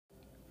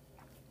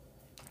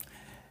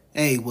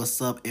Hey, what's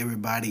up,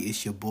 everybody?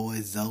 It's your boy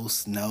Zoe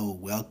Snow.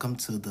 Welcome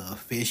to the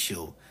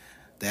official.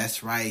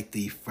 That's right,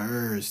 the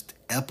first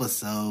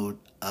episode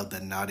of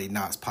the Naughty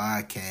Knots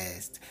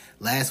podcast.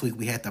 Last week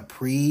we had the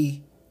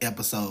pre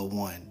episode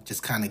one,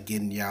 just kind of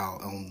getting y'all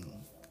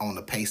on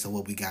the pace of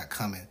what we got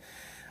coming.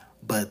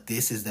 But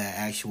this is the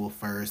actual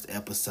first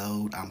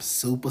episode. I'm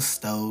super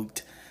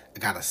stoked. I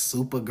got a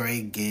super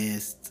great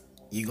guest.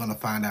 You're gonna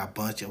find out a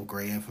bunch of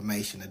great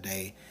information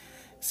today.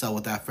 So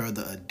without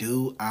further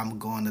ado, I'm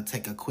going to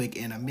take a quick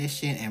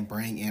intermission and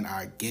bring in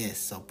our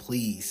guest. So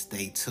please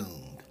stay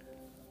tuned.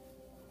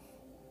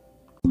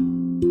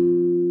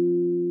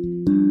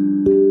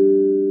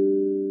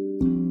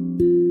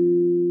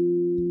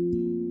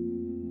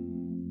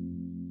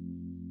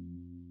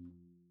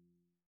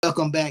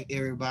 Welcome back,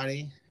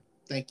 everybody.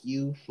 Thank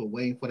you for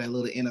waiting for that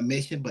little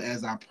intermission. But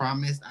as I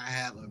promised, I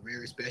have a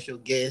very special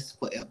guest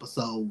for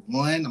episode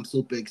one. I'm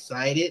super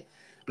excited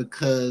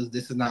because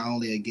this is not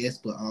only a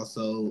guest, but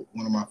also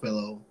one of my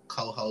fellow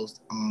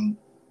co-hosts on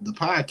the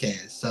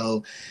podcast.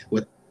 So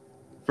with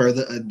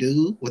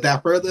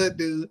without further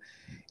ado,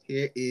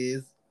 here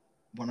is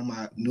one of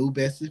my new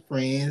bestest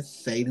friends,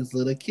 Satan's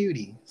little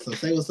cutie. So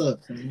say what's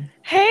up, Satan.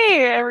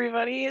 Hey,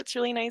 everybody. It's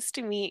really nice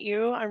to meet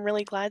you. I'm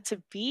really glad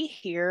to be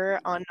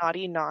here on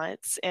Naughty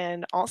Knots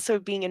and also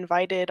being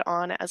invited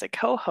on as a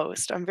co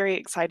host. I'm very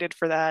excited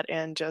for that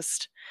and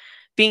just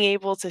being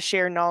able to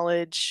share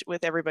knowledge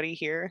with everybody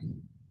here.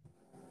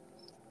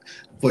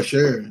 For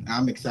sure.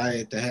 I'm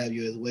excited to have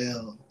you as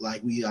well.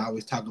 Like we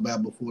always talk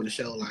about before the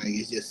show, like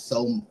it's just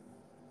so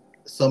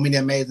many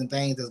amazing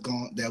things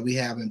that we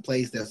have in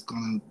place that's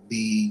gonna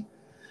be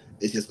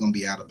it's just gonna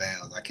be out of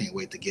bounds. I can't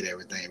wait to get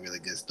everything really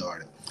good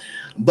started.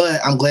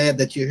 But I'm glad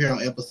that you're here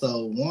on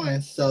episode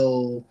one.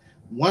 So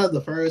one of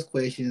the first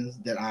questions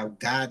that I've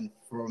gotten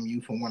from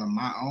you from one of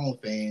my own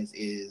fans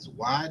is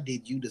why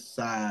did you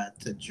decide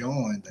to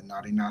join the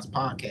Naughty Knots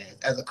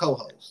podcast as a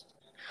co-host?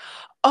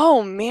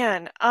 Oh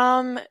man.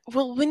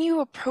 Well, when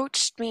you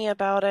approached me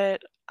about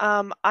it,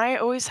 I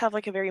always have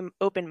like a very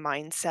open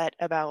mindset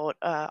about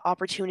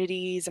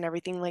opportunities and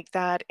everything like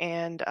that.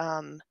 And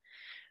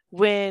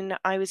when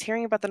I was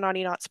hearing about the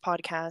Naughty Knots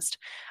podcast,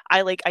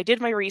 I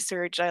did my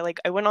research. I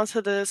went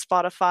onto the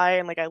Spotify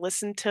and I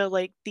listened to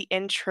the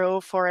intro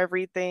for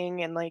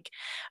everything and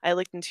I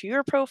looked into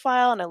your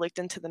profile and I looked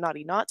into the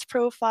Naughty Knots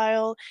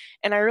profile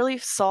and I really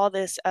saw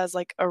this as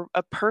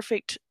a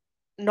perfect,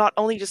 not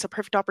only just a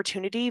perfect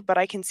opportunity, but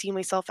I can see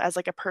myself as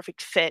a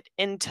perfect fit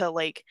into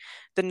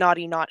the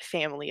Naughty Knot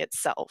family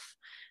itself.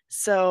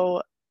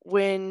 So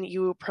when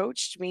you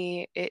approached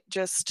me, it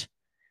just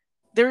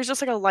there was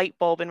just a light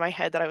bulb in my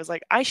head that I was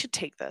like, I should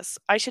take this.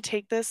 I should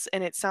take this.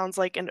 And it sounds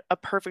like a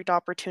perfect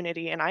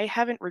opportunity. And I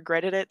haven't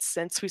regretted it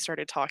since we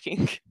started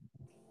talking.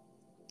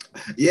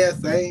 Yeah,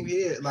 same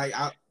here.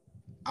 I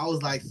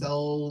was like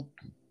so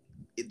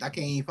I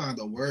can't even find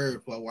the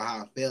word for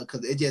how I felt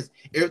because it just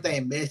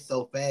everything meshed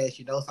so fast,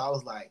 you know. So I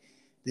was like,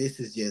 this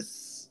is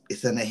just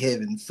it's in the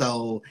heaven.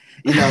 So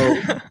you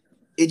know,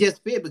 it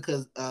just fit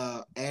because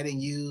adding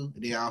you,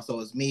 then also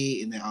it's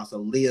me, and then also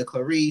Leah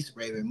Clarice,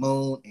 Raven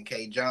Moon, and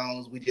Kay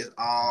Jones. We just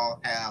all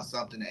have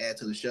something to add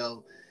to the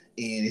show,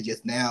 and it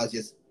just now it's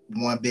just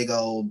one big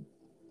old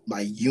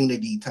like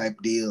unity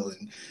type deal,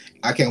 and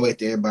I can't wait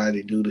to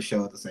everybody to do the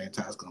show at the same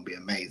time. It's gonna be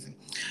amazing.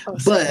 Oh,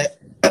 same.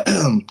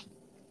 But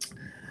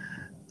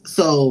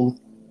so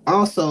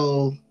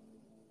also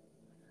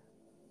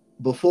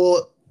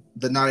before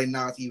the Naughty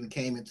Knots even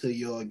came into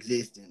your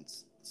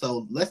existence,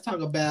 so let's talk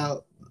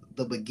about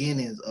the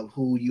beginnings of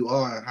who you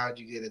are and how did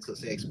you get into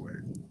sex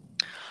work.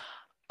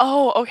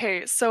 Oh,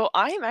 okay. So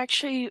I am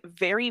actually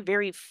very,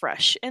 very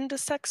fresh into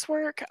sex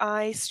work.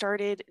 I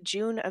started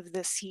June of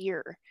this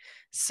year.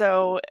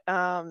 So,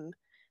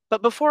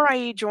 but before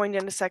I joined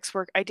into sex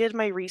work, I did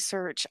my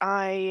research.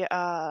 I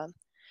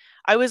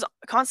was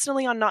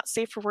constantly on Not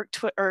Safe for Work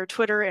or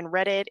Twitter and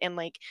Reddit and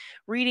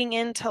reading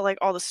into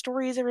all the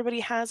stories everybody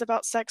has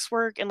about sex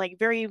work and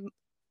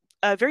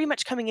very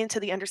much coming into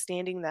the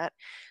understanding that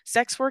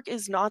sex work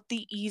is not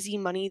the easy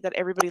money that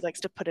everybody likes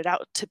to put it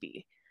out to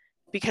be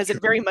because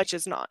it very True. much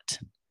is not.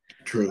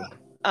 True.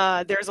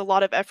 There's a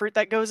lot of effort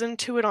that goes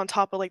into it on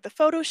top of the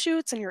photo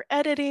shoots and your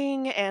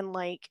editing and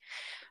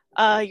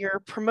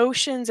your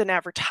promotions and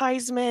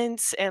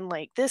advertisements and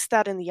this,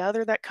 that, and the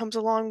other that comes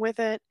along with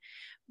it.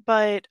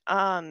 But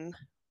I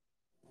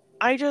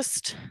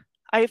just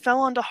I fell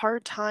onto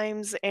hard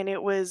times and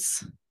it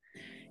was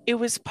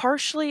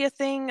partially a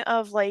thing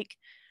of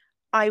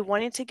I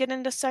wanted to get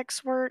into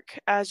sex work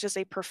as just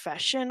a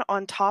profession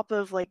on top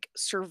of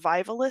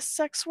survivalist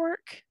sex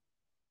work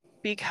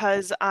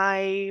because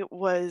I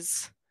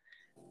was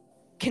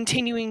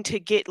continuing to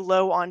get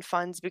low on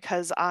funds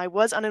because I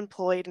was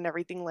unemployed and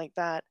everything like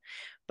that.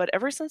 But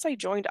ever since I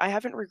joined, I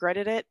haven't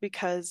regretted it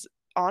because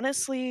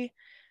honestly,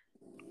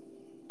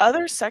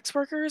 other sex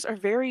workers are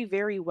very,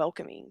 very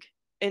welcoming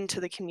into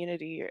the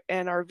community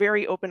and are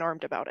very open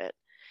armed about it.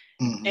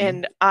 Hmm.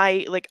 And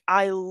I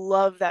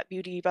love that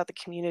beauty about the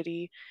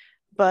community.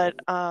 But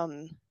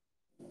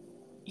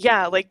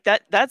Yeah, like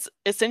that's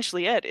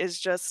essentially it. Is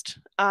just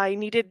I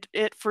needed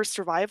it for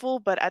survival,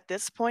 but at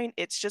this point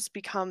it's just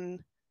become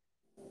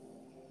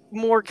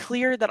more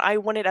clear that I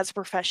want it as a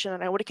profession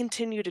and I want to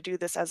continue to do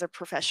this as a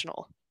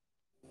professional.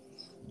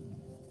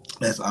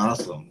 That's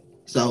awesome.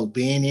 So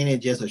being in it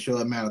just a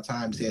short amount of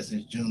time, said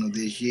since June of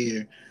this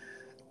year,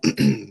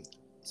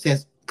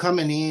 since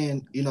coming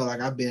in,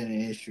 like I've been in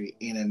the industry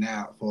in and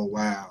out for a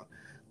while,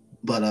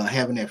 but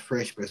having that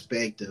fresh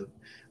perspective,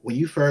 when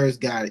you first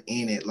got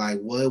in it, like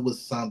what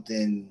was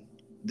something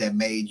that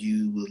made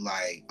you was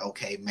like,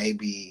 okay,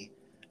 maybe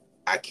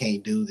I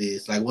can't do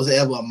this? Like, was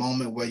there ever a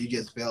moment where you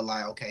just felt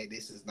like, okay,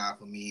 this is not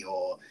for me,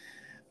 or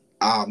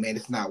oh man,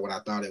 it's not what I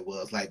thought it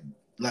was? Like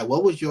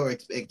what was your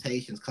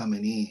expectations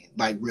coming in?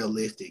 Like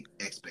realistic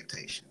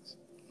expectations.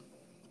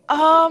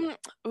 Um,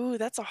 ooh,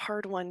 that's a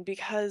hard one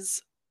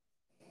because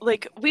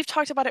like we've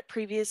talked about it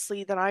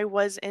previously that I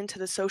was into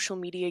the social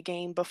media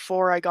game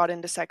before I got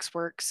into sex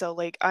work. So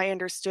like I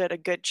understood a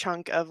good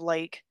chunk of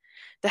like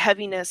the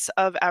heaviness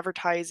of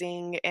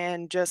advertising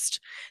and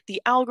just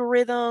the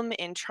algorithm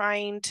and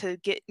trying to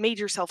get made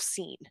yourself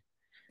seen.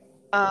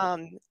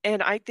 And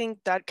I think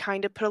that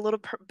kind of put a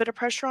little bit of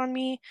pressure on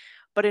me.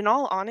 But in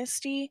all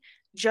honesty,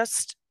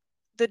 just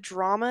the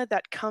drama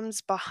that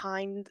comes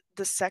behind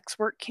the sex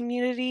work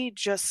community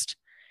just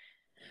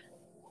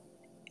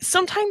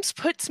sometimes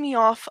puts me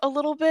off a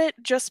little bit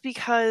just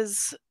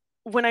because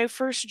when I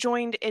first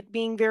joined it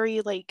being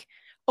very like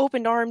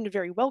open armed,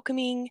 very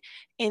welcoming,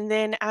 and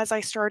then as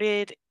I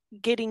started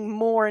getting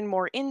more and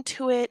more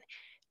into it,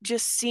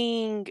 just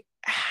seeing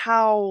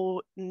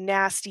how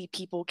nasty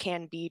people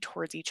can be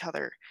towards each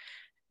other.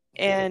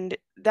 And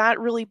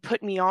that really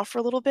put me off for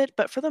a little bit,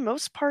 but for the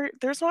most part,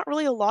 there's not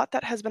really a lot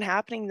that has been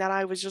happening that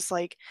I was just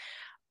like,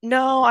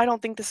 no, I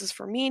don't think this is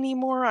for me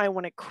anymore. I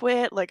want to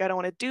quit. Like, I don't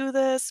want to do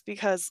this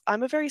because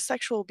I'm a very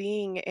sexual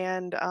being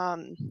and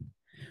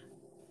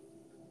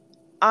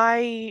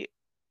I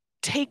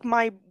take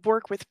my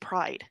work with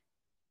pride.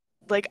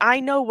 Like, I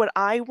know what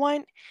I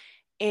want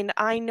and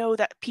I know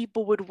that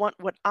people would want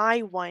what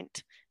I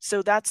want.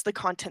 So that's the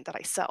content that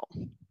I sell.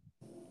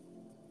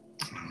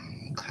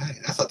 Okay,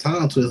 that's a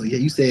tongue twister. Yeah,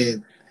 you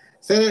said,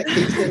 say that. Can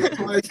you say that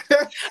twice?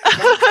 That's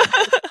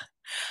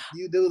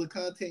you do the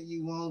content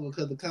you want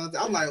because the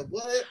content. I'm like,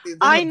 what is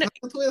that I, a kn-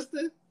 tongue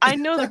twister? I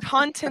know the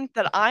content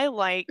that I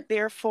like,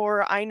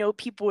 therefore, I know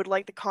people would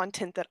like the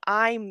content that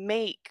I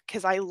make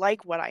because I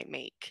like what I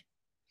make.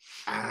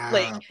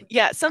 Like, Ah,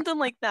 yeah, something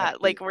like that. yeah,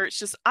 Like where it's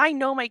just I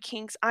know my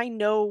kinks, I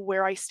know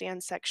where I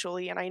stand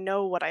sexually, and I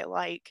know what I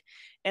like.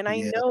 And I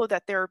yeah, know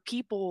that there are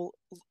people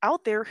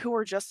out there who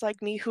are just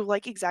like me who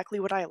like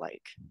exactly what I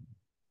like.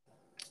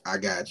 I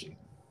got you.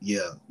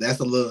 Yeah,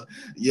 that's a little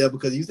yeah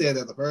because you said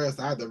that the first.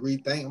 I had to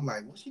rethink. I'm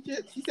like, well, she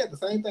said the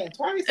same thing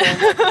twice. So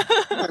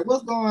I'm like,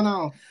 what's going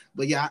on?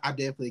 But yeah, I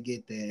definitely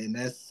get that, and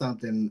that's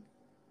something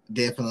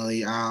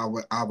definitely I've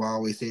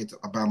always said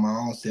about my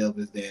own self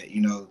is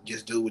that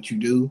just do what you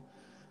do.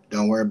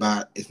 Don't worry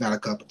about it's not a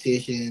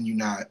competition. You're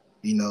not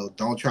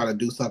don't try to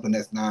do something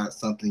that's not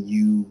something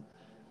you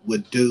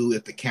would do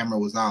if the camera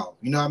was off.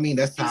 You know what I mean?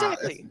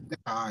 Exactly.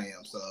 That's how I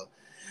am. So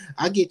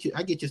I get you.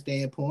 I get your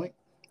standpoint.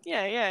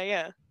 Yeah, yeah,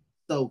 yeah.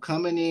 So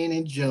coming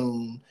in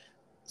June.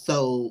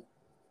 So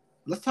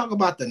let's talk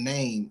about the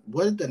name.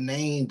 Where did the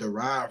name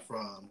derive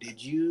from?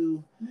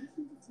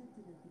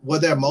 Were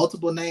there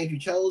multiple names you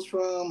chose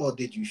from, or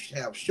did you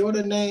have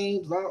shorter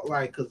names?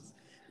 Like, because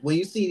when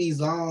you see these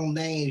long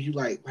names, you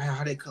like, wow,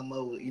 how they come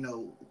up with,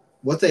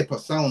 what's a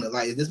persona?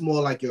 Like, is this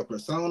more like your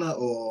persona,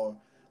 or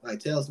like,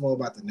 tell us more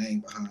about the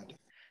name behind it?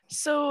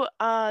 So,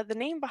 the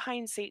name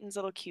behind Satan's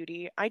Little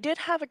Cutie, I did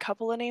have a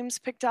couple of names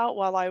picked out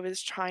while I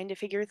was trying to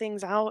figure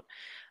things out.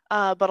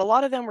 But a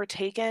lot of them were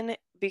taken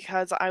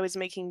because I was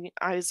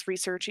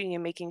researching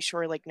and making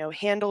sure like no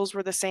handles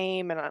were the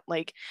same, and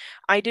like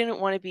I didn't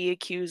want to be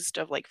accused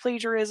of like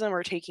plagiarism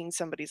or taking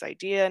somebody's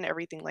idea and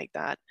everything like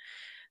that.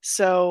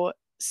 So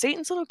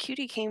Satan's Little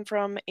Cutie came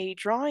from a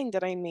drawing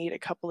that I made a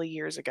couple of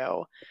years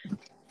ago,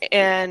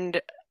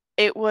 and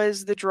it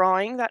was the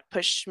drawing that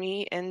pushed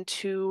me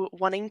into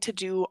wanting to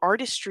do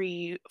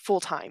artistry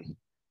full time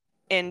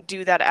and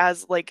do that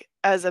as like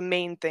as a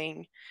main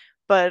thing.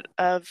 But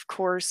of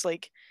course,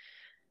 like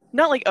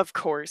not like of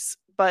course,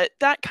 but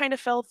that kind of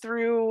fell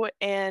through.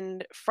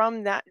 And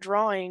from that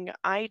drawing,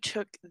 I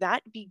took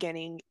that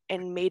beginning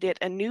and made it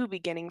a new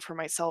beginning for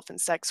myself in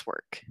sex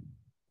work.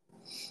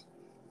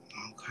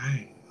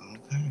 Okay,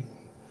 okay.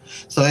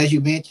 So as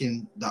you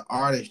mentioned, the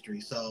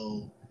artistry.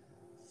 So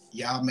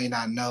y'all may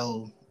not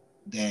know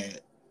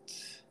that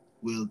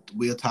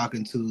we're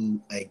talking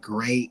to a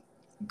great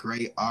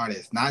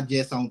artist, not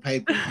just on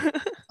paper,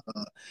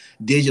 uh,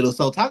 digital.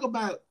 So talk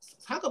about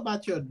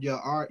your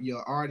art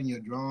and your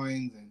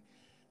drawings, and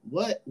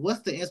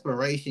what's the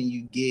inspiration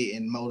you get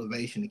and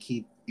motivation to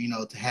keep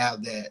to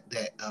have that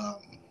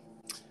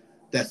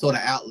sort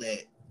of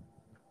outlet.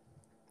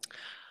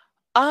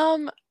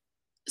 um,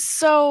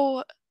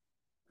 so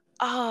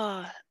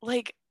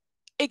like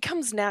it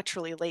comes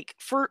naturally. Like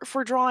for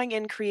drawing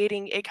and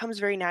creating, it comes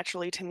very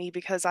naturally to me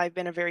because I've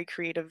been a very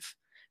creative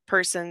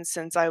person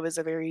since I was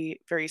a very,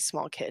 very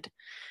small kid.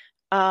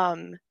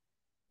 Um,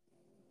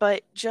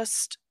 but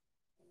just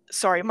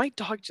sorry, my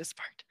dog just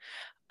barked.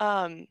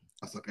 Um,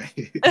 That's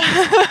okay.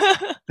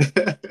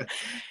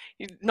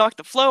 you knocked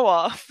the flow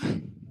off.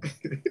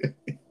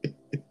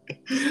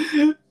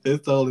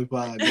 It's totally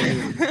fine. Go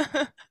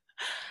ahead.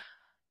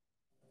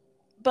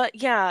 But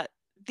yeah,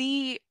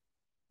 the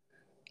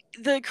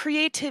the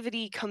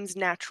creativity comes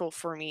natural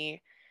for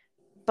me,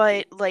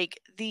 but like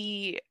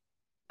the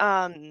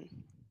um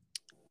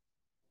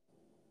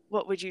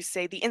what would you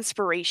say, the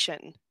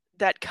inspiration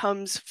that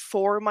comes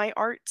for my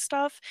art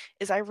stuff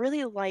is I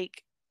really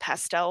like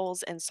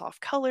pastels and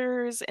soft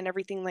colors and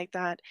everything like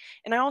that.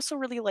 And I also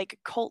really like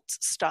cult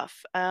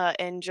stuff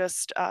and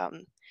just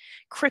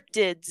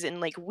cryptids and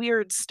like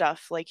weird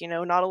stuff, like,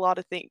 not a lot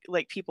of thing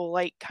like people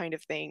like kind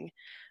of thing.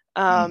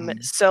 Hmm.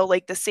 So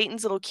like the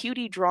Satan's Little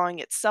Cutie drawing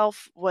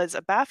itself was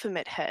a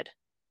Baphomet head.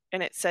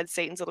 And it said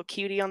Satan's Little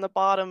Cutie on the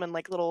bottom and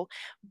like little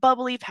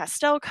bubbly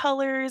pastel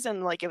colors.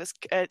 And like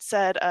it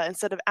said,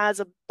 instead of as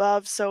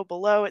above, so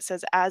below, it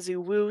says as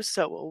you woo,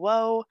 so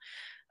whoa.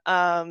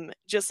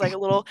 Just like a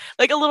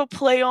little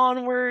play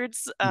on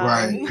words.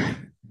 Right.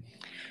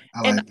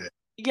 I And like that.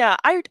 yeah,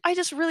 I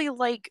just really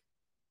like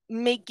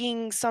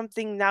making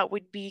something that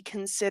would be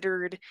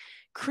considered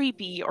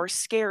creepy or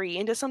scary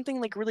into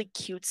something like really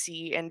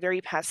cutesy and very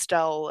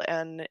pastel,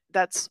 and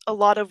that's a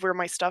lot of where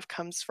my stuff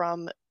comes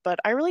from, but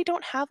I really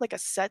don't have like a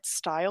set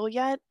style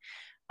yet.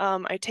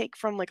 I take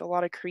from like a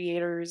lot of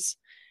creators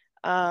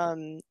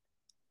um,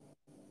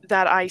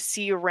 that I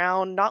see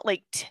around, not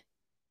like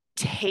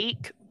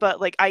take,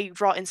 but like I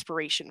draw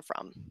inspiration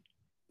from.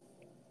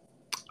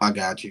 I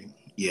got you.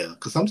 Yeah,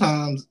 because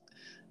sometimes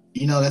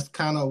that's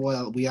kind of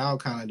what we all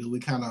kind of do. We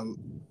kind of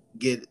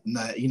get,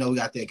 we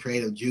got that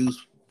creative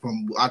juice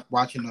from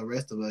watching the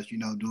rest of us,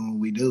 doing what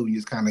we do. You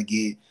just kind of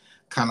get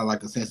kind of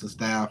like a sense of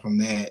style from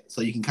that.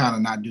 So you can kind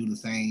of not do the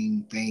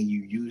same thing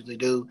you usually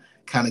do.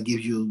 Kind of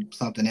gives you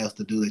something else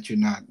to do that you're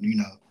not,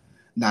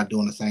 not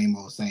doing the same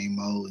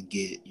old and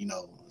get,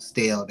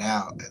 staled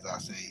out, as I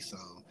say. So,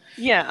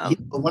 Yeah. yeah,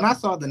 but when I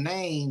saw the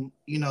name,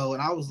 and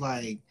I was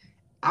like,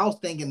 I was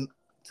thinking,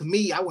 to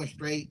me, I went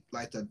straight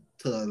like to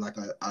like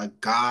a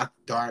goth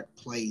dark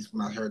place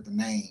when I heard the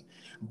name.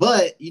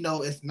 But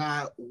it's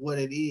not what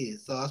it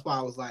is. So that's why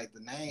I was like, the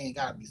name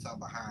got to be something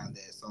behind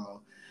that.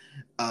 So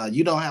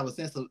you don't have a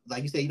sense of,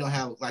 like you said, you don't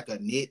have like a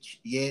niche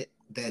yet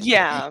that you're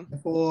Yeah.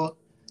 aiming for.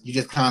 You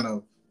just kind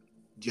of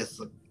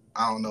just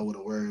I don't know what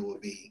a word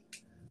would be.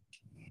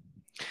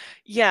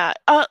 Yeah.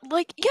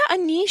 Like, yeah, a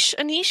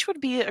niche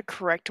would be a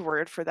correct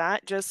word for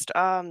that. Just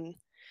a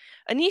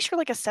niche for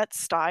like a set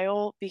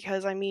style,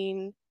 because I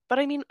mean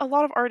a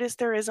lot of artists,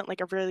 there isn't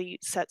like a really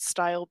set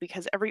style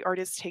because every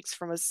artist takes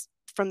from us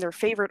from their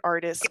favorite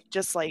artist.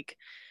 Just like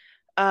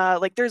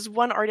there's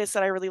one artist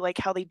that I really like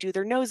how they do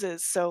their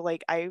noses, so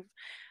like I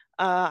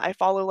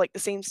follow like the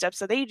same steps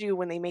that they do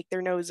when they make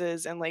their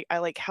noses, and like I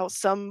like how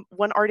some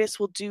one artist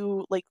will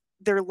do like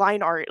their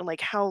line art, and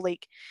like how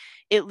like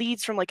it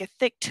leads from like a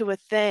thick to a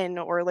thin,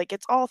 or like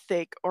it's all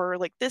thick, or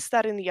like this,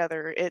 that, and the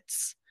other.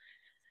 It's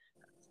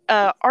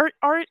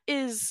art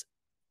is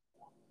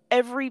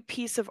every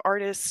piece of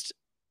artist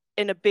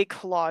in a big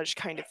collage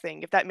kind of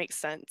thing, if that makes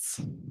sense.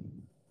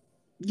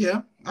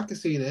 Yeah, I can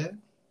see that.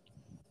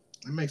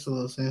 It makes a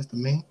little sense to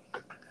me.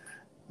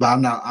 But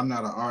I'm not an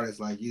artist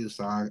like you,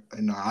 so I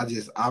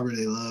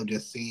really love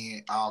just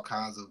seeing all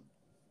kinds of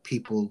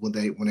people when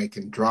they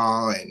can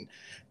draw and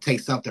take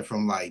something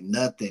from like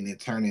nothing and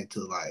turn it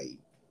into like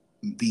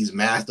these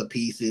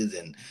masterpieces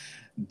and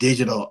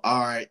digital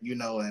art,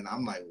 and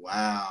I'm like,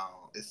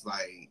 wow, it's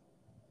like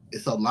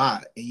it's a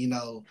lot. And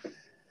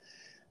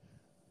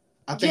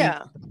I think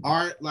Yeah.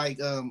 art, like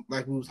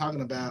we were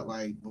talking about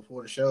like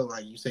before the show,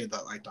 like you say,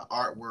 the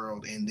art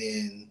world and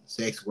then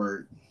sex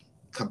work,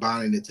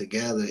 combining it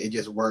together, it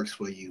just works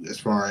for you as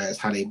far as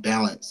how they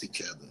balance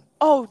each other.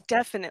 Oh,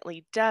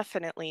 definitely,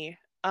 definitely.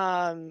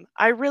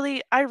 I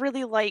really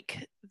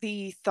like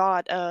the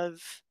thought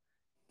of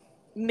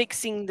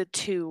mixing the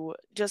two.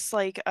 Just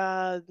like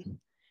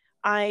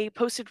I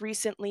posted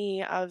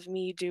recently of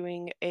me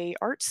doing a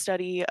art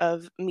study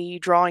of me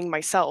drawing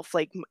myself,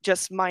 like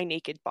just my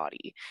naked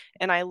body.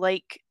 And I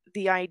like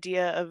the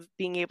idea of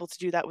being able to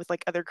do that with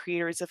like other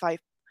creators if I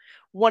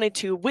wanted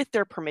to, with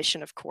their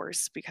permission, of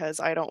course, because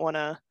I don't want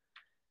to,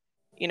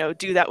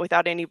 do that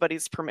without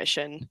anybody's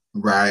permission.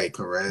 Right,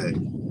 correct.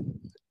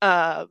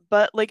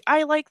 But like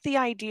I like the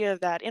idea of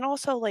that. And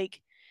also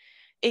like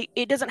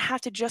it doesn't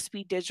have to just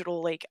be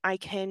digital. Like I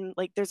can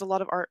like there's a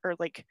lot of art, or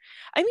like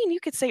I mean you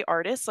could say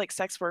artists, like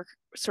sex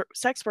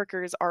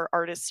workers are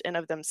artists in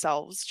of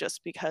themselves,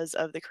 just because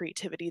of the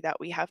creativity that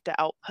we have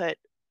to output,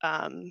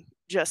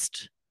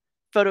 just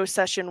photo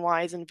session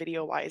wise and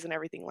video wise and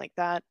everything like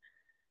that.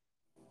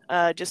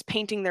 Just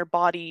painting their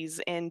bodies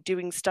and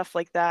doing stuff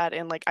like that,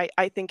 and like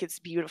I think it's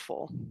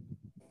beautiful.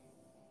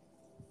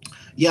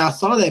 Yeah, I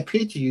saw that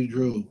picture you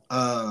drew.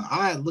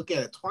 I had to look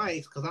at it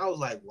twice because I was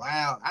like,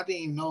 wow, I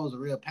didn't even know it was a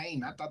real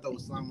painting. I thought that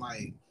was something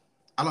like,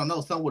 I don't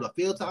know, something with a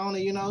filter on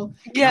it. And I'm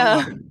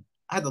Yeah. like,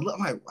 I had to look.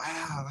 I'm like,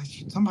 wow, like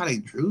somebody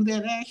drew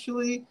that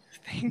actually.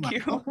 I'm Thank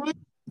like, you. okay,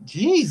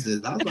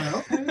 Jesus. I was like,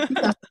 okay,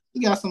 he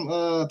got some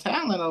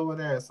talent over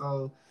there.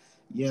 So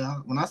yeah,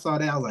 when I saw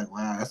that, I was like,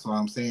 wow, that's what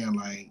I'm saying.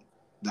 Like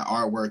the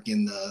artwork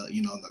in the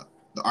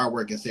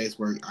artwork and sex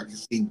work, I can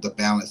see the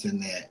balance in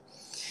that.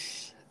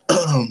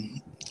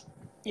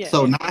 Yeah,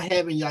 So not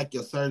having like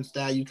your certain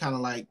style, you kind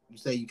of like you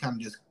say you kind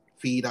of just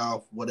feed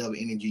off whatever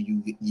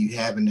energy you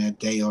have in that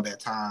day or that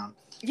time.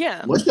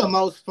 yeah. What's the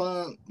most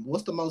fun?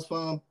 What's the most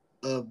fun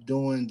of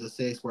doing the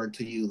sex work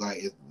to you? Like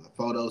is it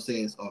photo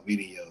sex or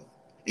video?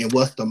 And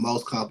what's the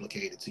most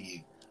complicated to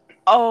you?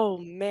 Oh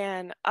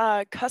man,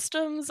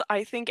 customs,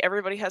 I think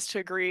everybody has to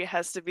agree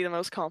has to be the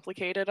most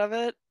complicated of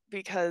it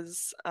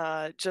because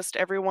just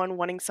everyone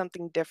wanting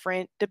something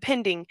different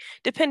depending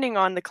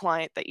on the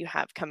client that you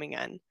have coming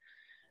in.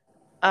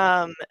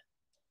 Um,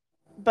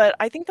 but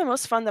I think the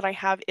most fun that I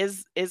have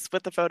is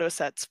with the photo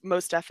sets,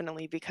 most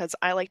definitely, because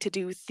I like to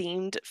do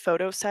themed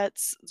photo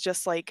sets,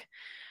 just like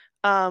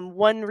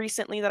one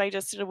recently that I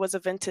just did was a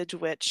vintage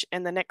witch,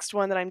 and the next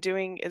one that I'm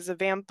doing is a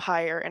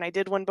vampire, and I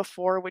did one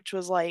before which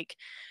was like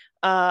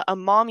a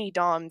mommy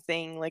dom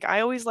thing. Like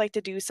I always like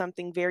to do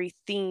something very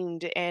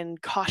themed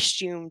and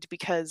costumed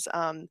because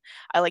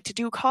I like to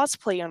do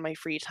cosplay on my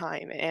free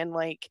time, and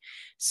like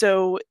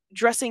so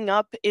dressing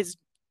up is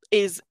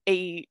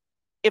a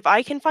if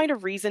I can find a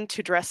reason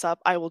to dress up,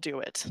 I will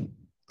do it.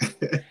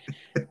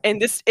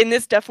 And this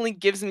definitely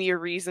gives me a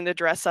reason to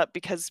dress up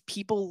because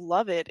people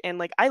love it, and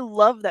like I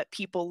love that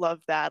people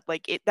love that.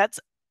 Like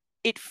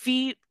it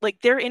feed like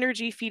their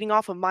energy feeding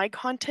off of my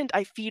content,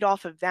 I feed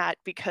off of that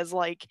because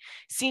like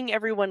seeing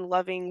everyone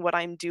loving what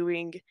I'm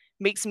doing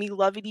makes me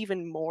love it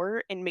even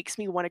more and makes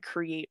me want to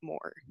create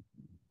more.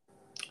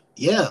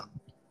 Yeah,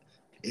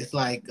 it's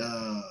like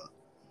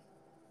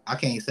I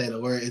can't say the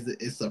word.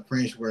 It's a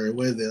French word.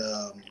 What is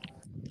it?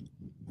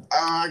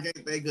 I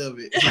can't think of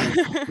it. It's like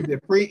is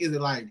it pre? Is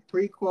it like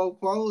pre quo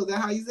quo? Is that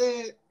how you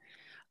say it?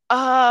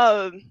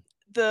 um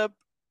the,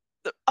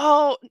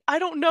 oh, I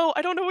don't know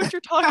what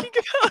you're talking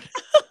about.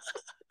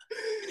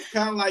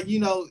 Kind of like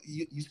you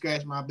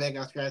scratch my back,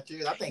 I scratch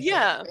yours. I think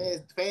Yeah.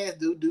 fans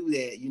do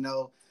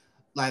that.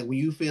 Like when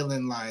you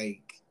feeling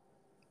like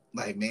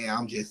man,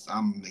 I'm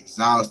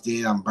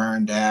exhausted, I'm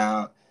burned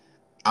out,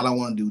 I don't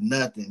want to do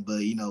nothing.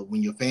 But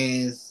when your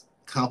fans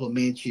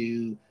compliment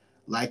you,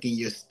 liking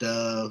your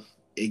stuff,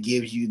 it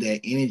gives you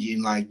that energy,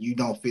 and like you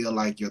don't feel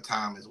like your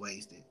time is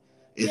wasted.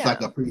 It's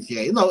like Yeah.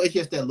 appreciate. It's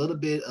just that little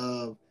bit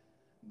of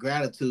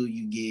gratitude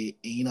you get,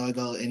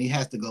 and it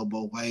has to go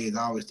both ways.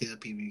 I always tell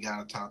people you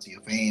gotta talk to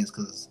your fans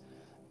because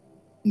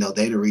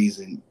they the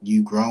reason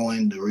you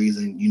growing, the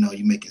reason you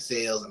making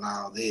sales and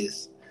all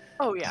this.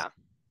 Oh Uh, yeah.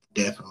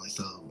 Definitely.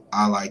 So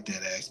I like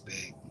that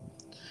aspect.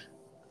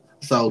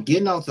 So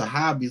getting on to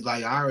hobbies,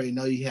 like I already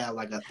know you have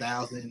like a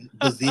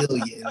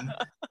bazillion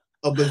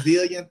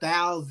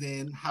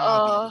thousand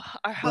hobbies.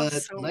 I have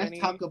But so let's many.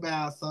 talk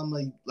about some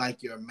of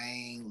like your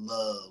main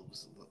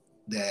loves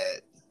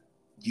that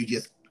you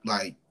just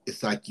like.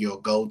 It's like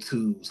your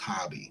go-to's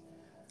hobby.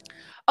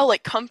 Oh,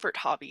 like comfort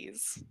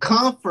hobbies.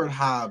 Comfort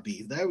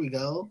hobbies. There we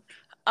go.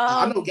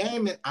 I know um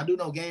gaming. I do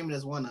know gaming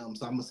is one of them,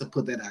 so I'm gonna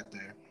put that out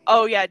there.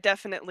 oh yeah,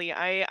 definitely.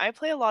 I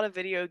play a lot of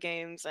video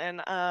games,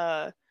 and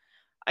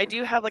I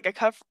do have like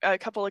a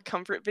couple of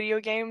comfort video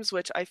games,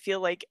 which I feel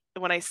like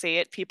when I say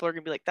it, people are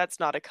gonna be like, "That's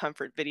not a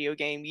comfort video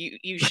game.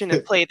 You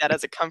shouldn't play that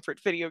as a comfort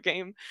video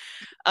game."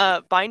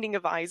 Binding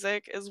of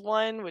Isaac is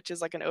one, which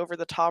is like an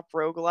over-the-top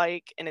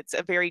roguelike, and it's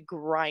a very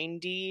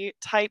grindy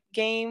type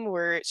game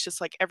where it's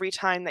just like every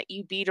time that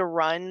you beat a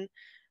run,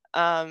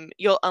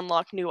 you'll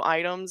unlock new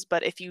items,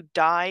 but if you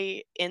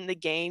die in the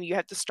game, you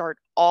have to start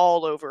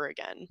all over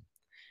again.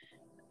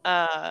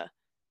 Uh,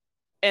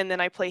 and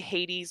then I play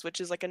Hades, which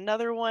is like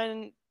another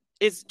one.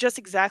 Is just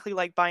exactly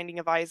like Binding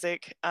of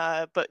Isaac,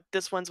 but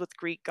this one's with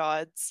Greek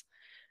gods.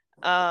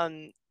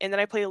 And then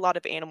I play a lot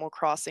of Animal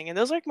Crossing, and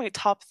those are like my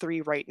top three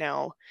right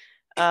now.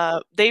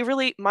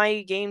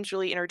 My games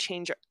really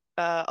interchange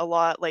a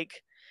lot.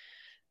 Like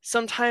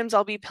sometimes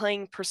I'll be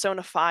playing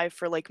Persona 5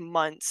 for like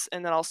months,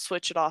 and then I'll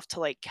switch it off to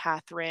like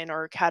Catherine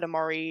or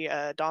Katamari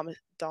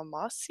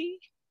Damacy.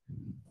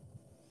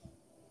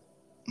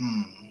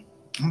 I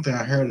don't think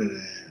I heard of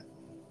that.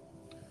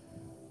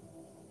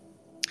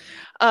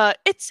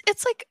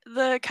 It's like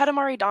the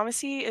Katamari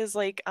Damacy is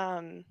like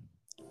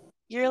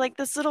you're like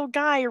this little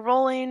guy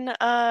rolling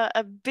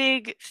a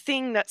big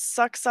thing that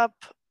sucks up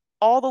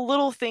all the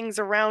little things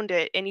around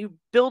it, and you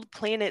build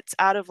planets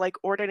out of like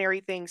ordinary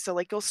things. So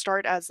like you'll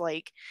start as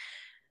like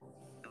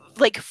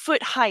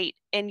foot height,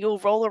 and you'll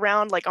roll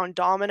around like on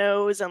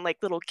dominoes and like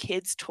little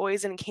kids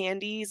toys and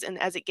candies, and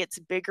as it gets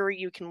bigger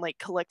you can like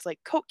collect like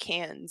coke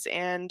cans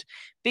and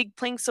big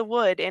planks of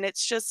wood, and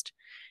it's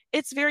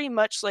very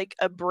much like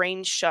a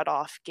brain shut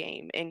off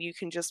game, and you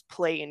can just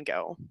play and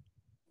go.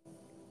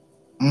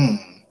 Mm.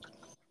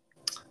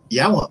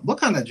 Yeah, what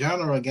kind of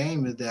genre of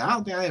game is that? I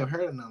don't think I ever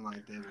heard of nothing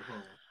like that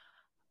before.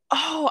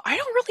 Oh, I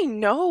don't really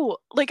know.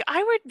 Like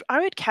I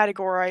would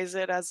categorize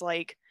it as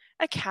like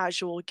a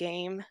casual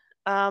game.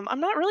 I'm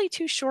not really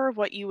too sure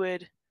what you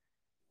would.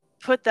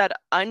 put that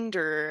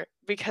under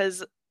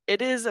because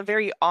it is a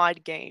very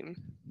odd game.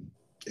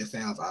 It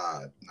sounds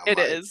odd. And I'm It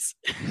like, is.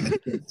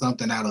 making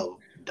something out of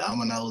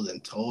dominoes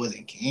and toys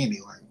and candy.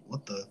 Like,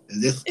 what the?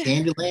 Is this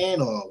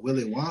Candyland or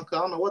Willy Wonka? I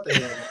don't know what the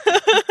hell.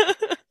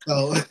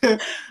 So,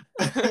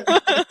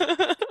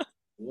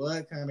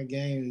 what kind of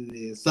game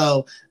is this?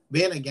 So,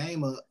 being a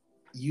gamer,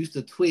 you used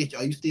to Twitch.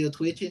 Are you still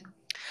twitching?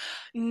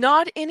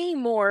 Not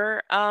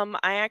anymore.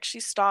 I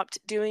actually stopped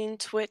doing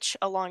Twitch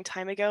a long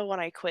time ago when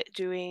I quit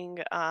doing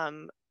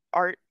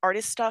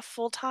artist stuff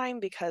full time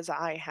because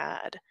I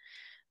had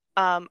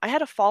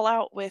a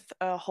fallout with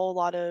a whole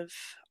lot of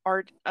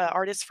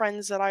artist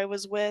friends that I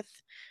was with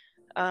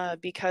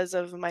because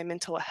of my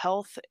mental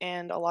health,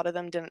 and a lot of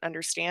them didn't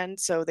understand,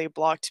 so they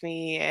blocked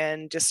me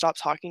and just stopped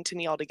talking to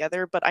me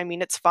altogether. But I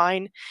mean, it's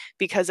fine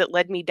because it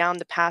led me down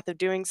the path of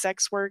doing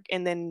sex work,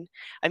 and then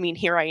I mean,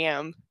 here I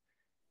am.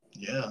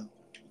 Yeah,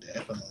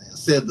 definitely.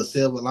 The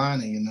silver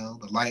lining,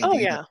 the light at Oh the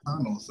end of yeah. the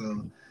tunnel.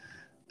 So,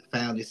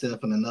 found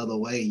yourself in another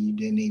way you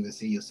didn't even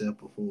see yourself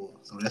before.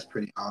 So that's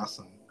pretty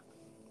awesome.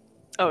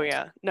 Oh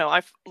yeah. No,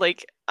 I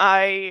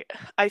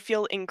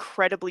feel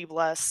incredibly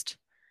blessed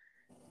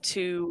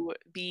to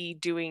be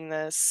doing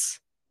this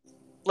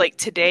like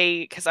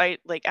today because I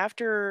like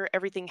after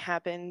everything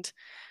happened,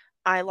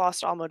 I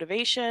lost all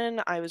motivation.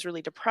 I was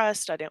really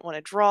depressed. I didn't want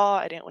to draw.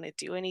 I didn't want to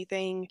do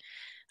anything.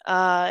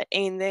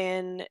 And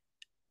then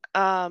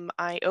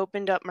I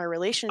opened up my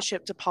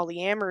relationship to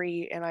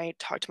polyamory and I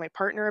talked to my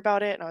partner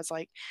about it. And I was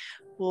like,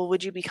 well,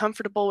 would you be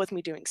comfortable with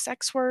me doing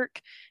sex work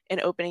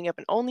and opening up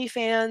an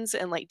OnlyFans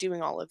and like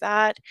doing all of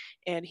that?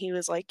 And he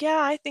was like, yeah,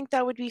 I think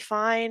that would be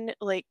fine.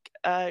 Like,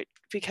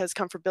 because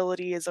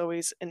comfortability is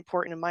always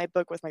important in my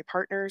book with my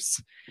partners.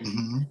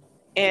 Hmm.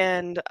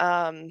 And,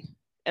 um,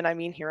 and I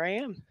mean, here I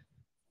am.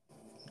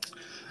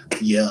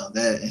 Yeah,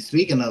 that. And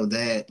speaking of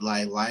that,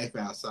 like life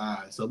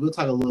outside. So we'll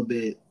talk a little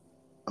bit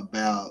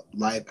about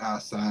life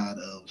outside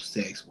of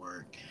sex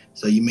work.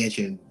 So you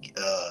mentioned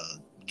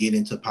get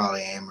into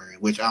polyamory,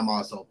 which I'm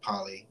also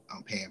poly.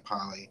 I'm paying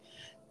poly,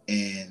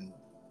 and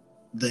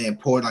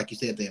like you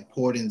said, the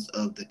importance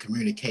of the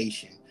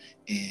communication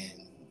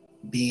and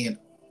being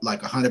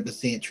like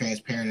 100%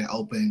 transparent and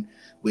open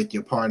with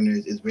your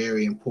partners is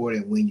very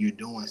important when you're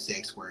doing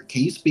sex work.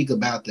 Can you speak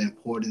about the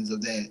importance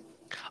of that?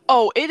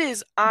 Oh, it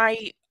is.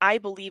 I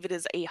believe it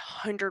is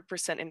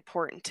 100%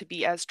 important to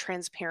be as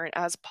transparent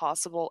as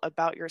possible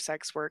about your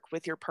sex work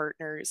with your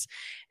partners,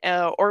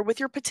 or with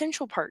your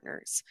potential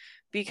partners,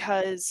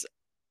 because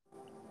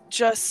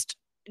just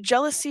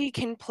jealousy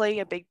can play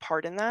a big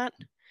part in that.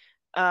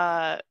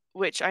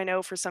 Which I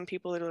know for some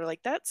people that are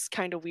like, that's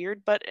kind of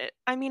weird, but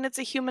I mean, it's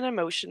a human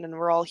emotion, and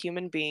we're all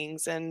human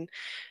beings, and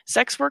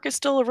sex work is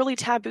still a really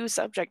taboo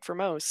subject for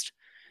most.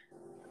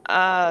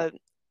 Uh,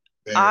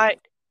 Very. I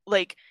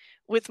like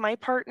with my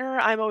partner,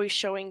 I'm always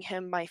showing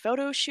him my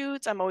photo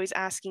shoots. I'm always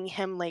asking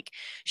him like,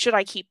 should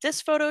I keep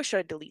this photo? Should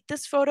I delete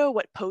this photo?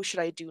 What pose should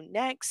I do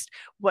next?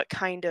 What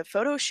kind of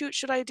photo shoot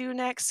should I do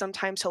next?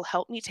 Sometimes he'll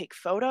help me take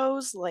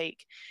photos.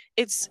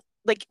 It's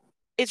like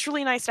it's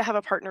really nice to have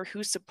a partner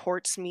who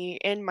supports me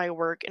in my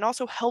work and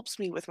also helps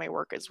me with my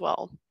work as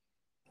well.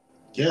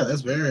 Yeah,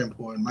 that's very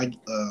important.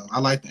 I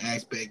like the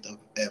aspect of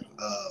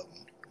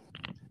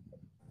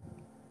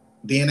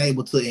being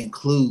able to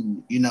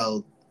include,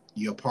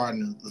 your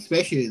partners,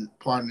 especially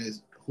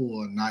partners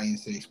who are not in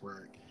sex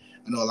work.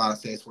 I know a lot of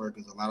sex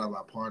workers, a lot of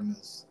our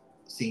partners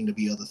seem to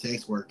be other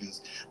sex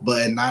workers,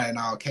 but not in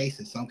all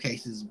cases. Some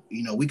cases,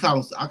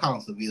 I call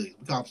them civilians.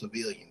 We call them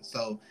civilians.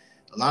 So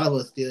a lot of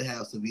us still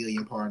have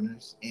civilian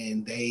partners,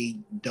 and they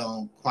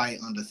don't quite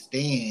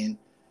understand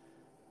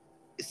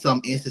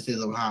some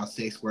instances of how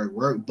sex work,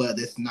 but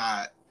it's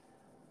not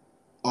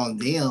on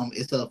them.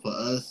 It's up for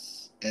us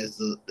as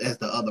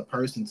the other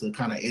person to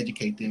kind of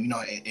educate them,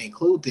 and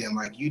include them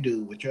like you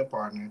do with your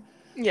partner.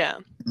 Yeah.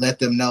 Let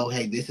them know,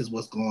 hey, this is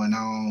what's going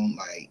on.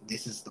 Like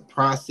this is the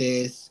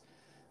process.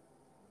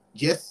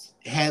 Just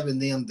having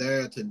them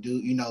there to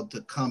do,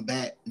 to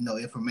combat,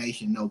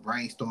 information,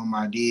 brainstorm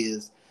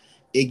ideas.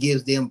 It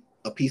gives them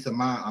a peace of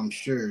mind. I'm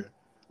sure.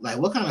 Like,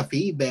 what kind of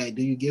feedback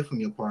do you get from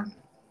your partner?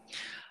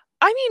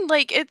 I mean,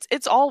 like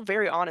it's all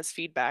very honest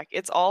feedback.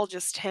 It's all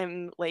just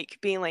him like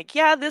being like,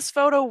 "Yeah, this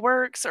photo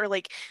works," or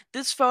like,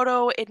 "This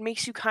photo it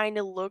makes you kind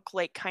of look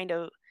like kind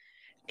of."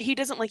 He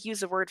doesn't like use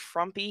the word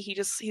frumpy.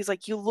 He's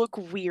like, "You look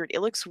weird.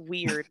 It looks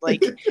weird."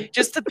 Like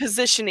just the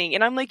positioning.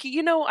 And I'm like,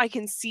 I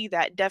can see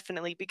that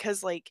definitely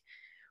because like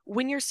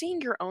when you're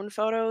seeing your own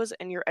photos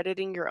and you're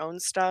editing your own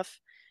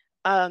stuff,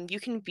 you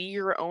can be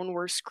your own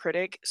worst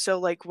critic. So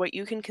like what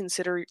you can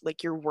consider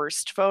like your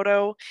worst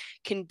photo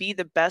can be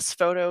the best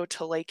photo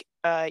to like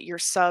your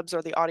subs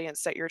or the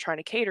audience that you're trying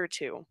to cater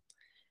to.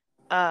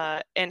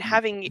 And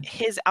having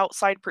his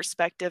outside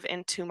perspective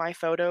into my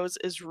photos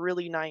is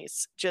really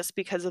nice just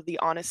because of the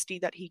honesty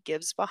that he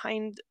gives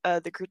behind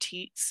the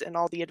critiques and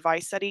all the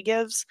advice that he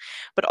gives,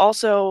 but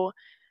also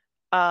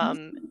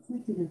um,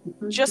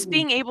 just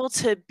being able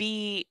to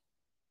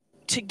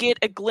get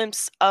a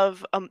glimpse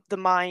of the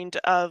mind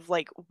of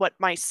like what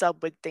my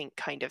sub would think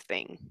kind of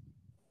thing.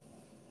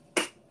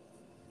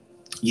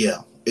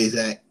 Yeah,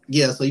 exactly.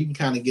 Yeah, so you can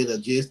kind of get a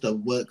gist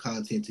of what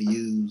content to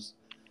use.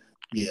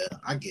 Yeah,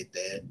 I get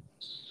that.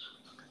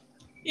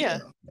 Yeah. Yeah.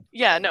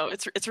 Yeah, no,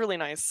 it's really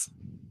nice.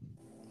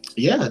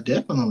 Yeah,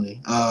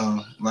 definitely.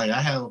 Like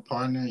I have a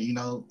partner,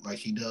 like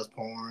she does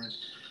porn,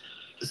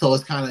 so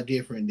it's kind of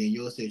different than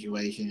your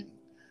situation,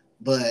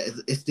 but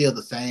it's still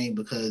the same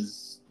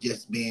because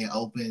just being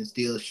open,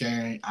 still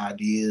sharing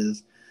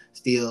ideas,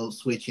 still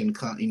switching,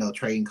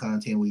 trading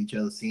content with each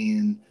other,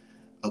 seeing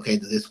okay,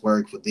 does this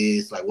work for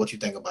this? Like, what you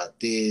think about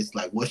this?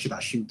 Like, what should I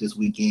shoot this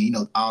weekend?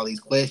 All these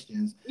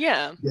questions.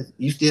 Yeah.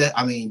 You still,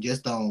 I mean,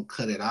 just don't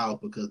cut it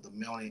out because the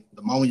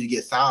moment you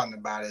get silent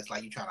about it, it's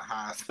like you're trying to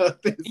hide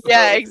something.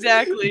 Yeah, So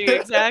exactly,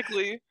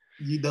 exactly.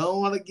 you don't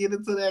want to get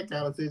into that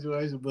kind of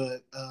situation.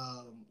 But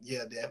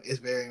yeah, it's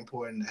very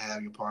important to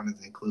have your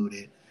partners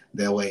included.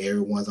 That way,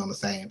 everyone's on the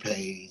same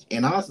page,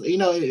 and also,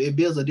 it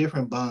builds a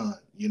different bond.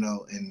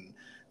 And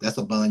that's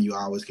a bond you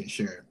always can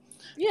share.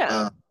 Yeah.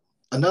 Uh,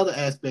 Another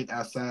aspect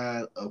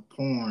outside of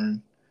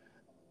porn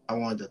I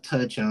wanted to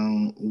touch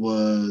on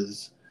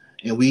was,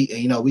 and we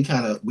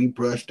kind of we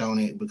brushed on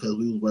it because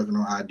we was working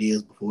on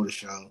ideas before the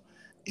show,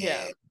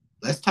 Yeah. and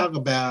let's talk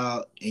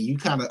about, and you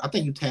kind of I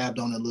think you tabbed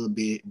on it a little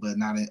bit, but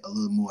not a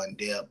little more in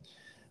depth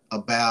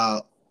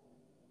about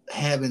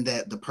having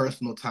the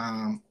personal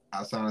time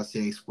outside of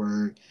sex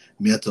for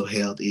mental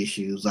health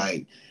issues.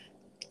 Like,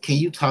 can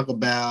you talk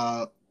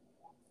about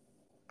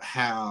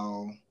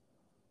how,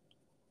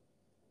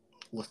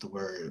 what's the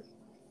word?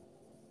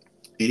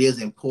 It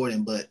is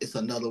important, but it's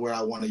another word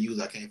I want to use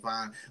I can't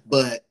find.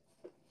 But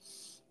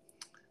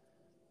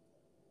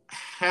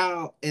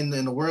how in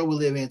the world we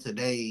live in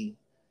today,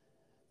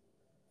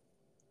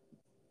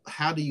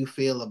 how do you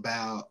feel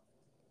about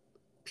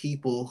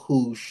people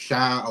who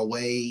shy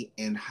away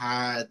and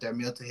hide their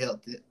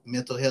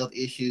mental health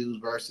issues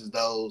versus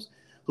those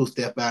who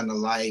step out in the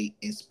light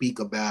and speak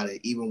about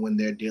it even when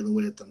they're dealing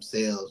with it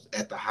themselves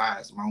at the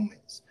highest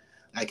moments?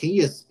 Like, can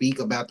you just speak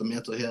about the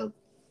mental health?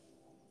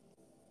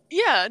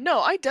 Yeah,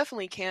 no, I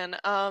definitely can.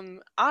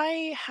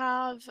 I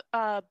have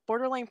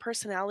borderline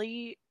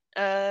personality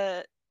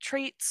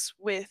traits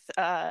with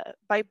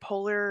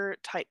bipolar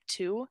type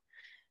 2.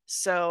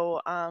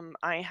 So,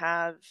 I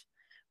have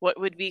what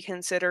would be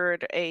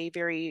considered a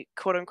very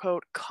quote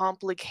unquote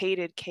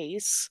complicated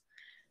case,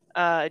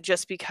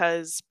 just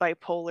because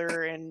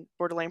bipolar and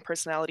borderline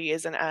personality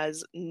isn't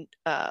as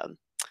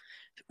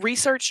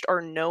researched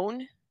or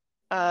known,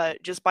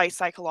 just by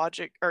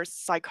psychologic or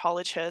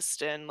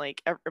psychologists and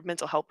like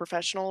mental health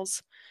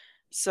professionals.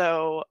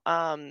 So,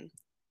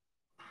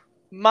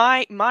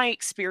 my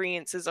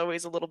experience is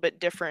always a little bit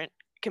different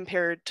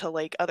compared to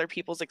like other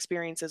people's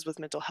experiences with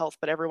mental health,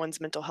 but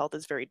everyone's mental health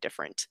is very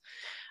different.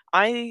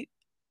 I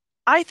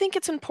I think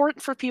it's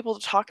important for people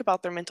to talk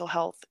about their mental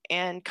health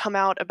and come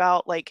out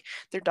about like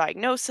their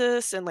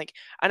diagnosis and like,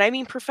 and I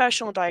mean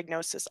professional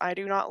diagnosis. I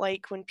do not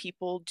like when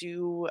people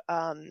do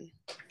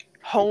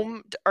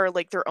or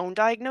like their own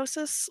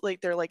diagnosis.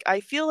 Like they're like,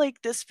 I feel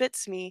like this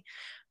fits me.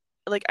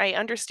 Like I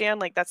understand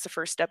like that's the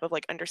first step of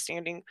like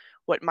understanding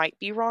what might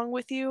be wrong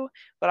with you,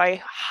 but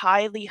I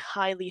highly,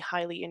 highly,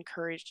 highly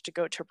encourage to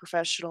go to a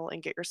professional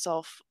and get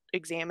yourself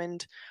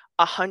examined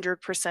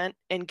 100%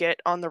 and get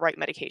on the right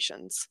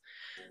medications.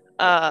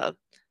 Uh,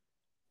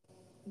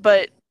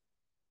 but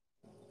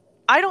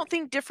I don't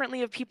think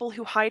differently of people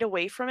who hide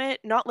away from it,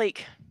 not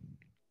like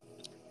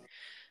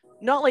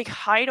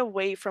hide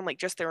away from like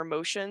just their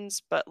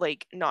emotions, but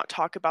like not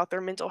talk about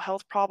their mental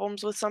health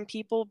problems with some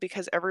people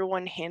because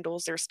everyone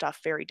handles their stuff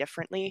very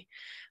differently.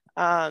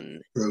 Um,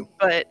 True.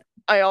 but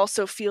I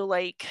also feel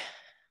like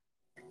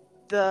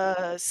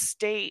the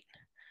state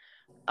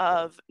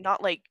of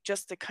not like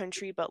just the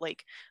country, but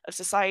like of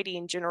society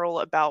in general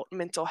about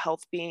mental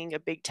health being a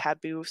big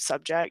taboo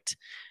subject,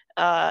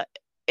 uh,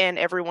 and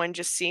everyone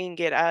just seeing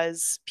it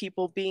as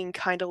people being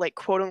kind of like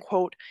quote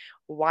unquote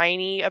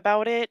whiny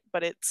about it.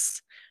 But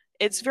it's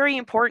very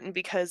important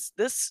because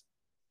this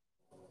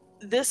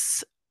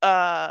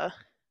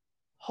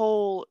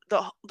whole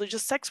the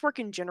just sex work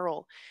in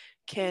general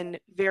can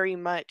very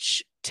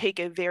much take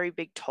a very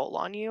big toll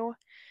on you,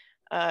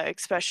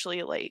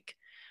 especially like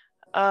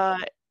uh,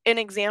 an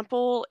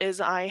example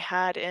is I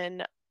had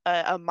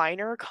a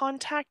minor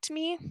contact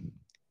me,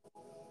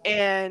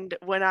 and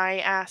when I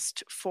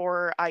asked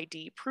for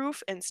ID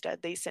proof,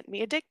 instead they sent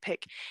me a dick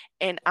pic,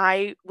 and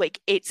I like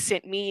it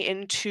sent me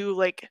into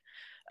like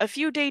a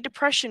few day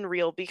depression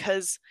reel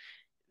because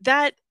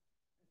that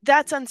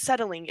that's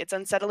unsettling. It's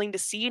unsettling to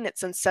see and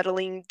it's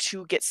unsettling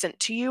to get sent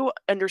to you,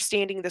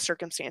 understanding the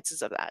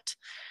circumstances of that.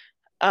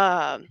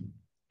 Um,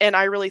 and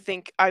I really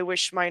think I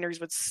wish minors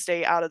would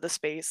stay out of the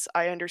space.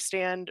 I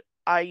understand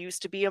I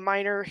used to be a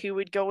minor who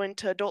would go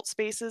into adult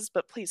spaces,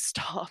 but please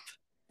stop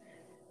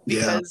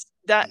Yeah. because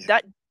that Yeah.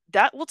 that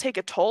that will take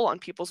a toll on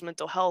people's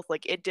mental health.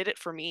 Like it did it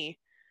for me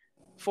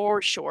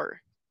for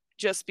sure.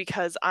 Just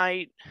because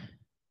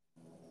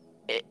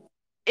it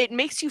it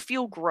makes you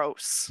feel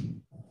gross.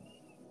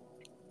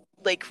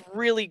 Like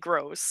really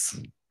gross.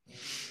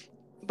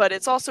 But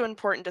it's also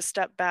important to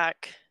step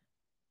back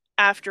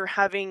after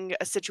having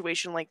a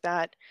situation like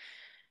that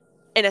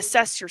and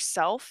assess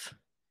yourself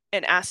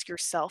and ask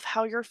yourself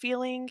how you're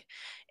feeling.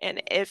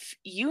 And if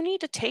you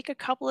need to take a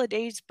couple of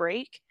days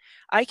break,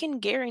 I can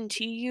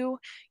guarantee you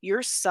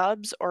your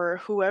subs or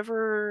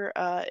whoever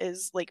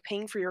is like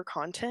paying for your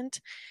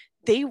content,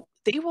 they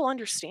they will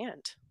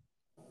understand.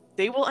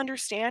 They will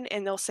understand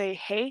and they'll say,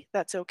 "Hey,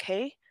 that's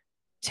okay.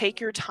 Take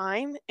your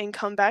time and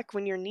come back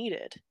when you're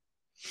needed."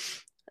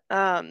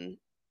 Um,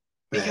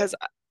 Fact. because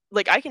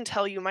like I can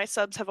tell you my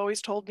subs have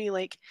always told me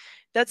like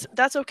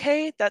that's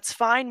okay, that's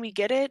fine, we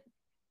get it.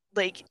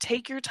 Like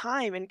take your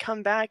time and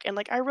come back, and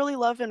like I really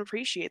love and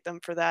appreciate them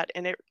for that,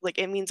 and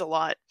it means a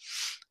lot.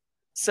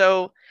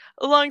 So,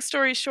 a long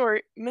story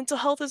short, mental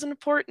health is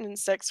important in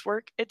sex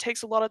work. It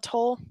takes a lot of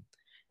toll.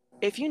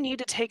 If you need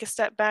to take a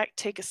step back,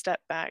 take a step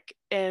back.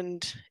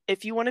 And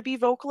if you want to be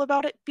vocal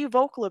about it, be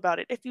vocal about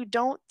it. If you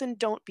don't, then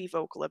don't be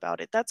vocal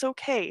about it. That's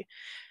okay.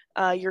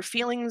 Your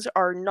feelings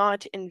are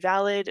not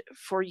invalid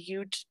for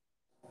you to,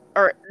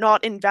 or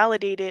not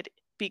invalidated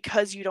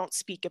because you don't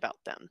speak about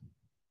them.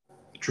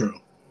 True.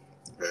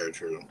 Very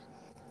true.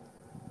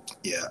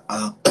 Yeah.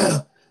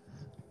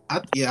 I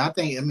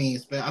think. I mean,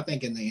 I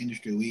think in the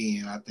industry we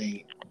in, I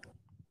think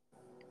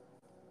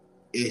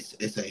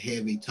it's a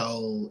heavy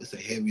toll. It's a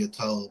heavier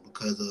toll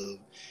because of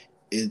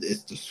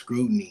it's the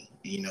scrutiny.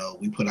 You know,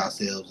 we put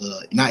ourselves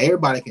up. Not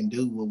everybody can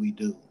do what we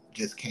do.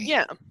 Just can't.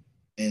 Yeah.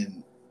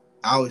 And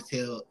I always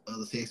tell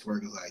other sex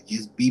workers like,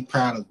 just be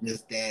proud of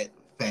just that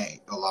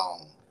fact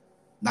alone.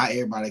 Not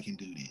everybody can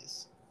do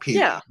this.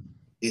 Yeah.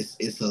 Period.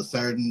 It's a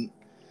certain,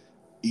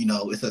 you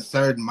know, it's a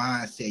certain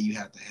mindset you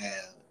have to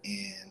have,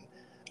 and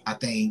I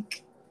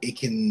think it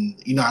can,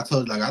 you know, I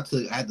told you like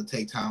I had to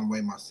take time away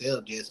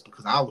myself just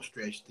because I was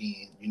stretched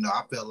thin. You know,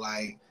 I felt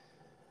like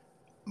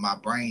my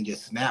brain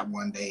just snapped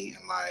one day,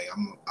 and like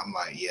I'm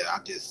like, yeah, I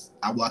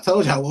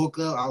told you I woke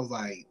up, I was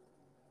like,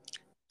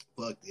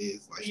 fuck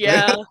this, like straight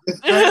Yeah. up,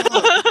 straight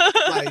up,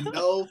 like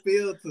no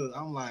filter.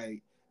 I'm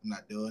like, I'm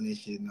not doing this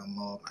shit no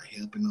more. I'm not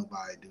helping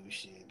nobody do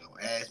shit.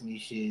 Don't ask me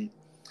shit.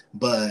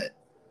 But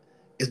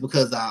it's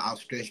because I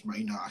stretched my,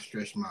 you know, I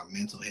stretched my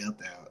mental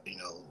health out, you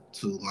know,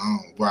 too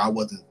long, where I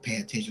wasn't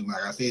paying attention,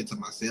 like I said, to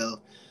myself,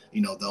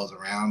 you know, those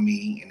around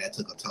me, and that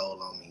took a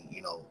toll on me,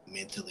 you know,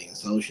 mentally and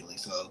socially.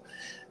 So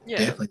Yeah.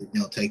 definitely, you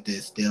know, take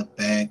that step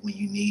back when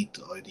you need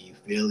to, or do you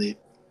feel it.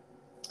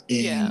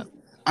 Yeah. And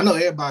I know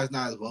everybody's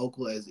not as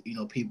vocal as, you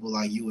know, people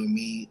like you and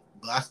me,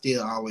 but I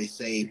still always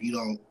say, if you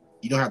don't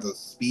have to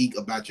speak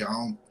about your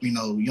own, you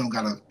know, you don't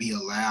gotta be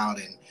allowed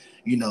and,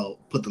 you know,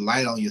 put the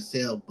light on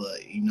yourself.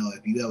 But you know,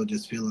 if you ever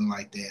just feeling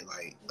like that,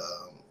 like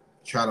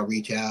try to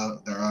reach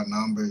out. There are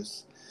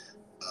numbers.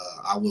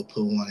 I will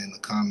put one in the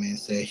comment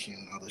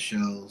section of the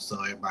show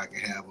so everybody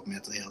can have a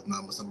mental health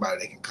number, somebody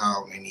they can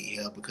call when they need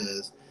help,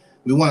 because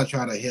we want to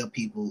try to help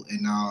people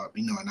in all,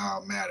 you know, in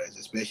all matters,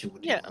 especially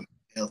with Yeah. dealing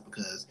with health,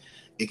 because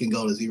it can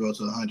go to 0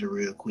 to 100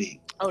 real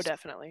quick. Oh, So,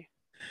 definitely.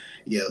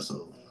 yeah,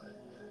 so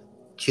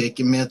check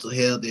your mental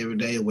health every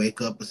day.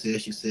 Wake up,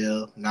 assess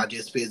yourself, not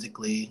just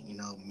physically, you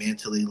know,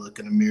 mentally. Look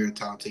in the mirror,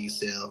 talk to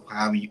yourself.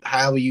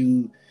 However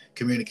you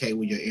communicate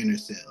with your inner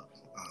self.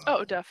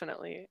 Oh,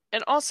 definitely.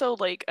 And also,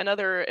 like,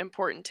 another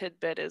important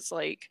tidbit is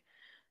like,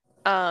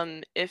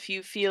 if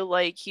you feel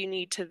like you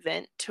need to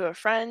vent to a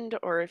friend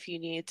or if you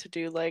need to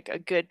do like a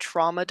good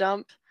trauma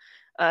dump,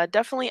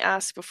 definitely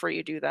ask before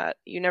you do that.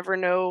 You never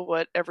know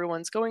what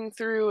everyone's going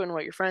through and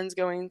what your friend's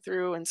going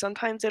through, and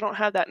sometimes they don't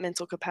have that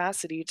mental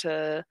capacity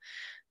to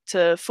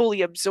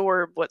fully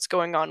absorb what's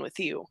going on with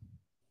you.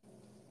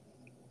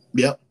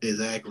 Yep,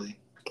 exactly.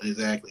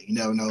 Exactly. You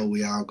never know what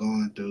we all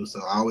going through. So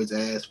I always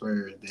ask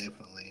first,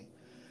 definitely.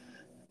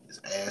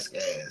 Just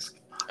ask.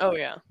 Oh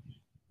yeah.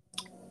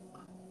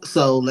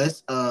 So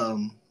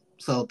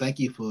so thank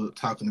you for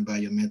talking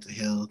about your mental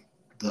health,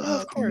 the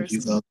No, of things you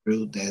course. go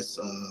through. That's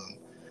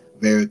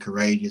very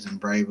courageous and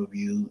brave of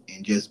you,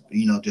 and just,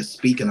 you know, just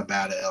speaking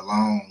about it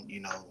alone,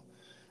 you know,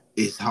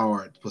 it's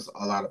hard for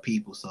a lot of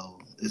people. So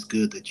it's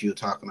good that you're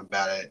talking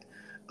about it.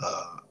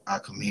 I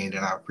commend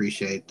and I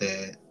appreciate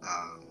that.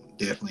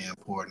 Definitely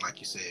important, like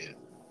you said.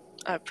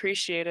 I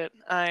appreciate it.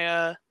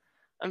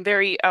 I'm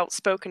very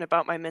outspoken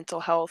about my mental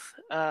health,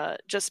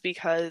 just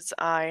because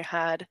I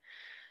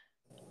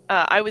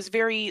was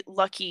very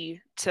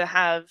lucky to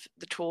have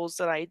the tools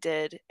that I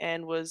did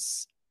and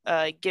was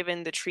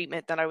given the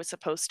treatment that I was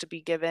supposed to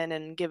be given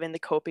and given the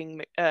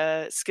coping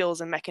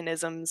skills and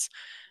mechanisms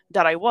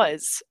that I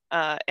was.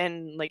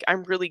 And like,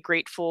 I'm really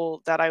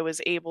grateful that I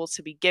was able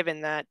to be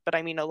given that. But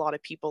I mean, a lot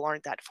of people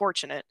aren't that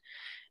fortunate.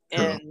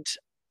 True. And,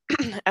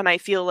 and I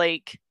feel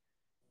like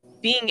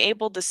being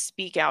able to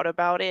speak out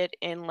about it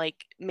and like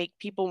make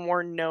people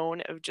more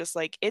known of just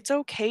like, it's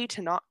okay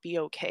to not be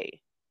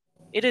okay.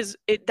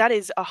 That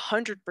is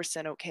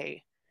 100%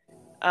 okay.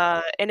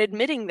 And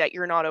admitting that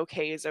you're not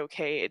okay is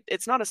okay.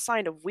 It's not a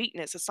sign of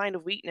weakness. A sign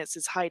of weakness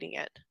is hiding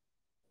it.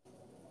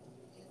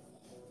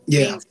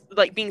 Yeah.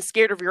 Being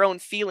scared of your own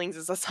feelings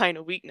is a sign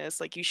of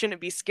weakness. Like you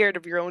shouldn't be scared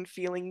of your own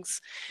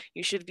feelings.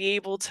 You should be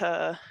able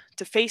to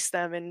face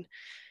them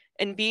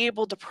and be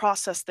able to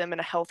process them in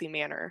a healthy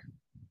manner.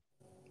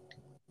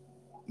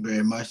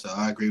 Very much so.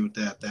 I agree with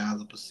that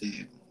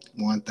 1,000%.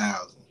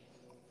 1,000.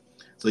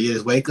 So yeah,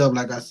 just wake up,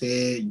 like I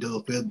said, do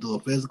a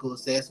physical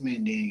assessment,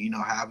 and then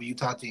however you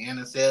talk to your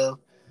inner self,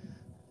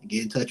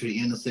 get in touch with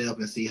your inner self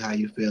and see how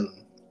you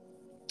feeling.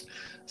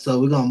 So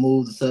we're gonna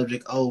move the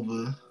subject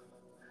over,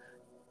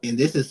 and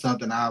this is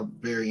something I'm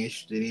very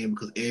interested in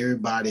because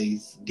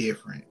everybody's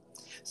different.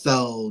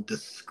 So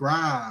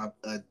describe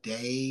a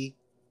day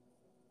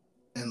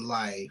in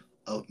life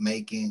of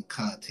making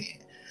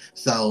content.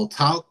 So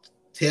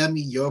tell me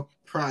your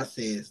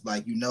process.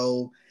 Like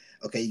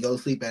okay, you go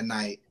to sleep at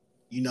night.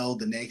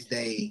 The next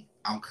day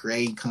I'm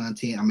creating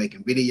content. I'm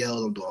making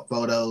videos. I'm doing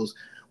photos.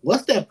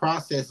 What's that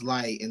process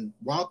like? And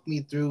walk me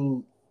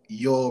through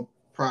your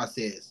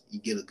process. You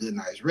get a good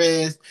night's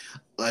rest.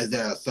 Or is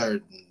there a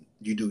certain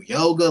you do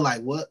yoga?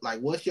 Like what?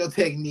 Like what's your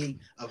technique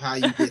of how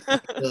you get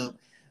psyched up?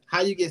 How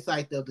you get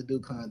psyched up to do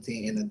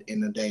content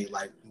in a day?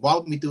 Like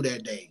walk me through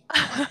that day.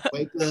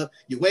 Like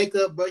you wake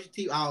up, brush your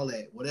teeth, all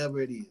that,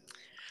 whatever it is.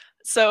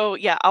 So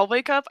yeah, I'll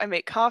wake up, I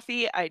make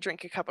coffee, I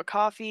drink a cup of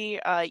coffee.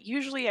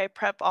 Usually I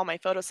prep all my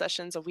photo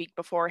sessions a week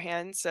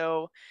beforehand.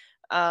 So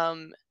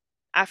um,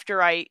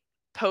 after I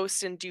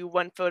post and do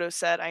one photo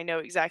set, I know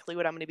exactly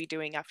what I'm going to be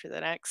doing after the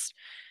next.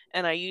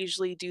 And I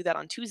usually do that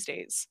on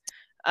Tuesdays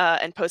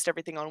and post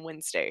everything on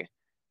Wednesday.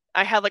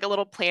 I have like a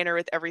little planner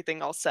with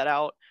everything all set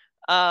out.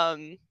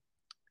 Um,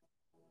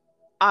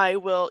 I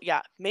will,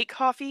 yeah, make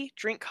coffee,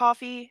 drink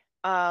coffee.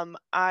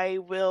 I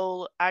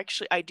will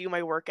actually I do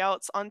my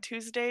workouts on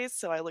Tuesdays,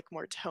 so I look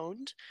more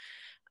toned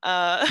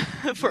uh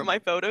for my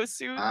photo I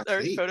suits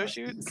or see. photo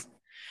shoots.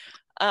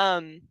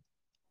 Um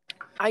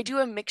I do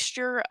a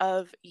mixture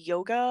of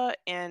yoga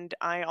and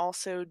I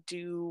also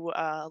do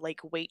like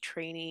weight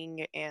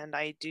training and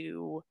I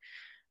do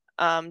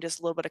just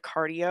a little bit of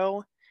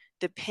cardio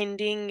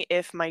depending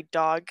if my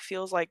dog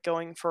feels like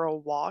going for a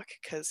walk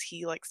cuz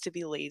he likes to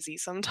be lazy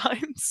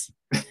sometimes.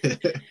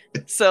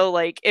 So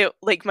like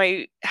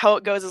my how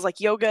it goes is like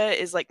yoga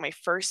is like my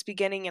first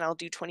beginning and I'll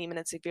do 20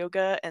 minutes of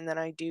yoga and then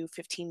I do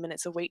 15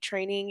 minutes of weight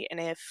training and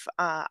if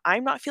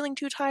I'm not feeling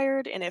too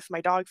tired and if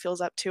my dog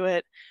feels up to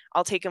it,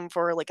 I'll take him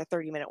for like a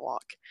 30-minute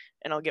walk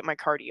and I'll get my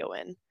cardio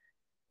in.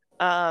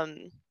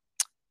 Um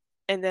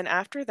and then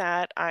after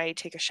that, I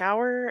take a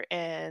shower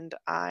and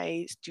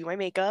I do my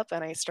makeup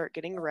and I start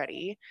getting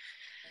ready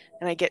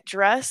and I get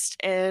dressed.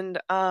 And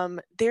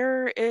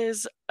there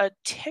is a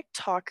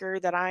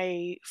TikToker that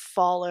I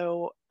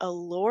follow,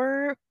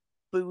 Allure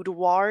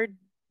Boudoir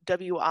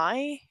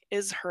WI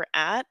is her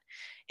at.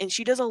 And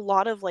she does a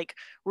lot of like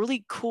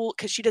really cool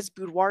because she does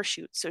boudoir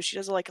shoots. So she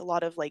does like a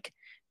lot of like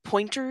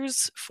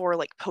pointers for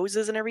like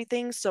poses and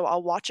everything. So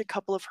I'll watch a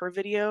couple of her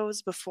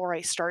videos before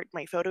I start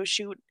my photo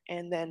shoot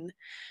and then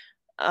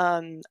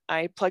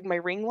I plug my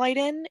ring light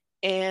in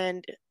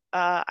and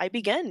I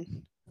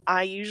begin.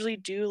 I usually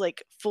do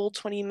like full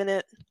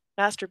 20-minute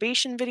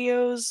masturbation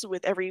videos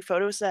with every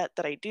photo set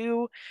that I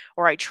do,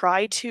 or I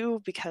try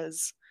to,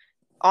 because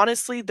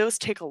honestly, those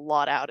take a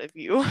lot out of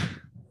you.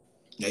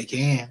 They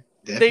can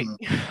They,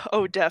 definitely.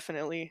 oh,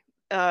 definitely.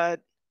 Uh,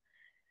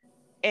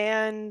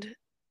 and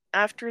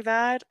after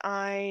that,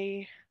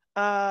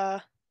 uh,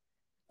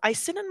 I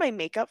sit in my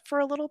makeup for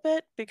a little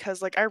bit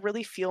because like I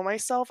really feel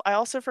myself. I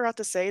also forgot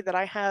to say that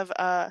I have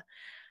a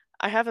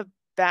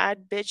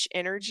bad bitch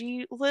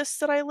energy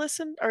list that I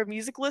listen or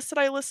music list that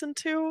I listen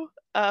to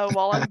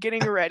while I'm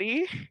getting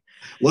ready.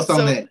 What's on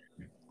So that?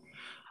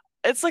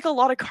 it's like a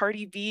lot of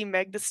Cardi B,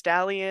 Meg the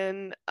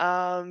Stallion,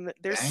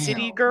 there's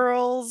City Damn,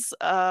 Girls,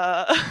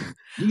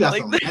 you got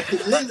like some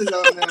ratchet music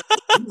on there.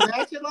 You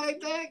ratchet like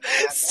that?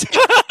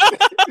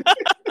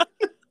 God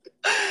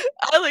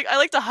I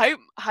like to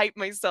hype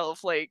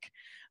myself damn. like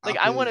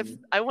I feel you.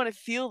 I want to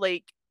feel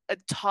like a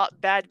top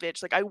bad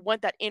bitch. Like I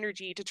want that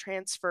energy to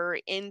transfer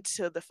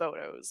into the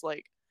photos.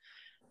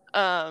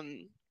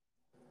 Um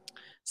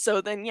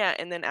so then yeah,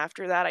 and then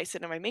after that I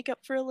sit in my makeup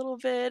for a little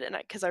bit and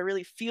cuz I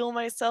really feel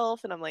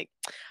myself and I'm like,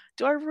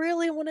 do I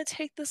really want to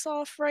take this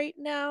off right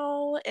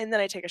now? And then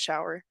I take a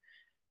shower.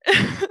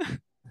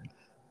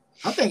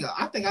 I think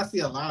I see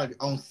a lot of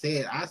on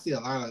set. I see a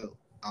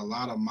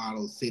lot of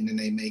models sitting in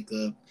their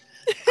makeup.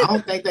 I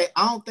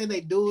don't think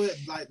they do it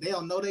like they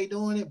don't know they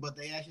doing it, but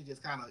they actually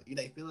just kind of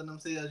they feeling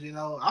themselves.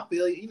 I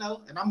feel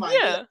and I'm like,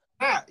 yeah,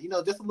 Yeah.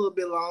 just a little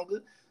bit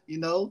longer. You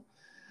know,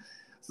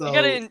 You so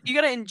gotta you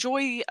gotta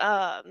enjoy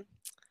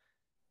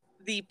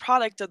the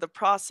product of the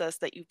process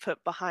that you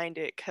put behind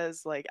it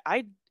because like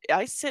I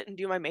sit and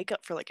do my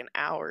makeup for like an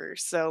hour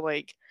so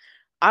like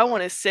I uh,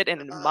 want to sit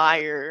and uh,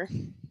 admire.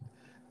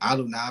 I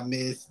do not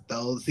miss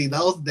those. See,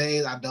 those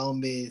days I don't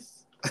miss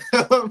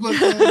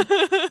because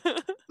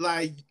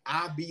like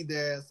I'll be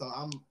there, so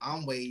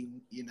I'm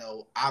waiting.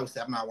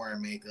 Obviously I'm not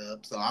wearing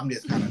makeup, so I'm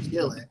just kind of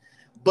chilling.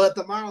 But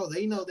the models,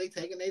 they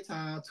taking their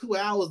time. 2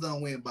 hours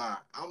done went by.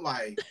 I'm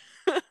like,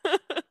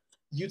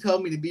 you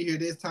told me to be here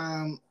this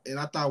time, and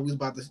I thought we was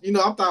about to,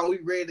 I thought we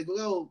ready to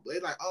go. They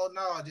like, oh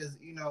no, just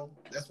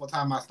that's what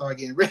time I start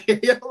getting ready.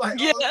 I'm like,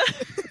 Yeah.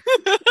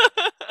 oh,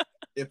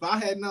 if I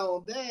had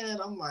known that,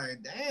 I'm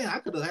like, damn, I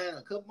could have had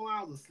a couple more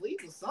hours of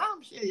sleep or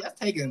some shit. That's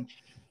taking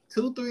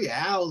 2 3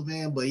 hours,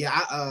 man. But yeah,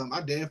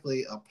 I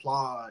definitely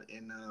applaud,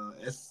 and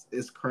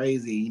it's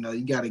crazy.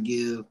 You got to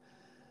give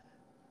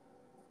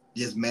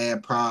just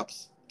mad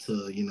props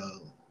to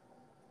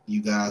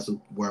you guys who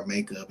wear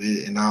makeup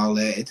and all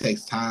that. It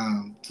takes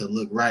time to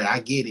look right. I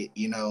get it.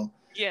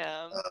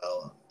 Yeah.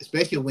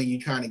 Especially when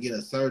you're trying to get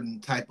a certain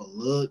type of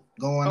look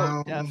going Oh,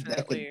 on. That can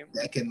definitely.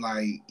 that can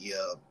like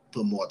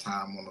put more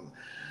time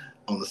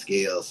on the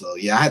scale. So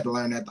yeah, I had to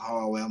learn that the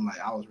hard way. I'm like,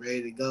 I was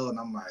ready to go, and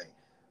I'm like,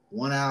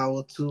 1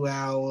 hour, 2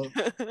 hours.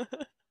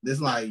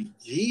 It's like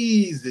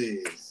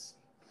Jesus.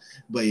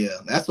 But yeah,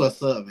 that's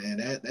what's up, man.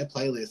 That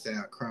playlist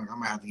sound crunk. I'm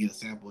gonna have to get a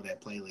sample of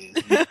that playlist.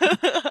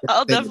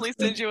 I'll Send it definitely to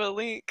send me. you a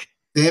link.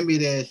 Send me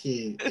that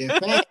shit.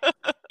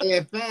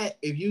 In fact,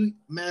 if you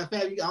matter of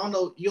fact, I don't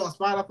know, you on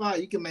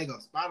Spotify, you can make a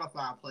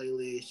Spotify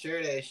playlist,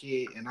 share that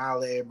shit, and I'll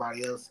let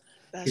everybody else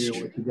That's hear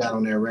true. what you got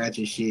on that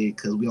ratchet shit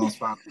because we on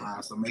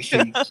Spotify. So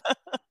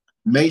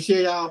make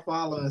sure y'all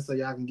following so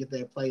y'all can get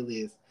that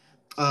playlist.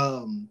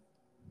 Um,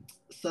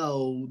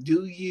 so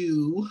do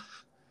you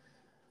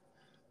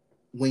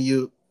when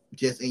you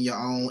just in your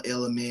own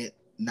element,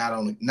 not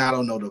on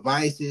no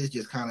devices,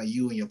 just kind of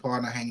you and your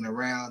partner hanging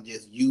around,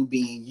 just you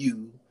being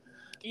you.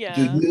 Do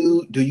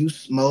Yeah. you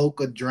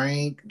smoke or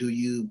drink? Do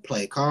you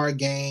play card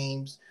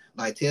games?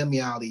 Like, tell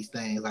me all these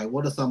things. Like,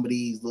 what are some of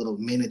these little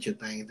miniature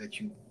things that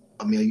you?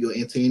 I mean, are you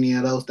into any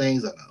of those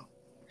things or no?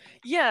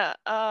 Yeah,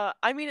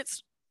 I mean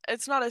it's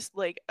not as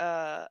like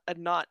a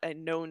not a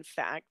known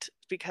fact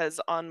because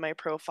on my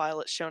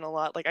profile it's shown a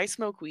lot. Like I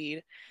smoke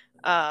weed,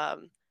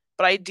 um,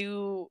 but I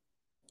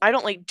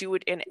don't like do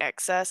it in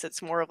excess.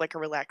 It's more of like a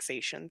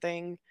relaxation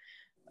thing.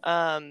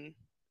 Um,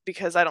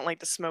 because I don't like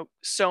to smoke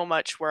so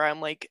much where I'm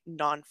like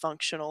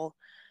non-functional.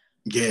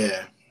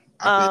 Yeah,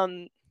 I bet.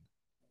 Um,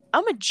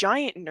 I'm a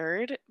giant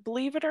nerd,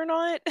 believe it or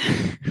not.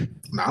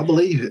 I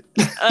believe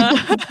Uh,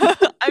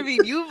 I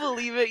mean, you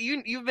believe it.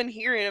 You've been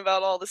hearing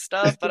about all the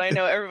stuff, but I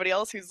know everybody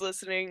else who's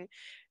listening,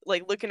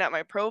 like looking at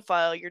my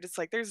profile, you're just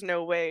like, there's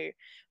no way.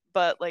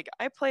 But like,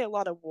 I play a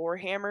lot of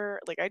Warhammer.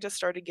 Like, I just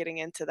started getting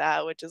into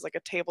that, which is like a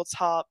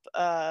tabletop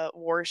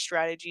war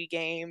strategy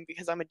game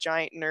because I'm a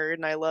giant nerd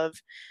and I love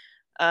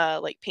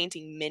like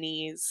painting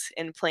minis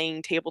and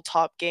playing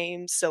tabletop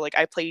games. So like,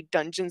 I play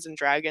Dungeons and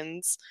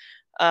Dragons.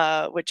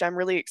 Which I'm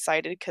really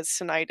excited because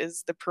tonight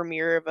is the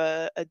premiere of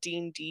a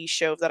D&D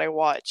show that I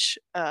watch,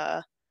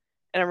 and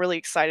I'm really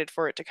excited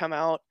for it to come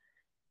out.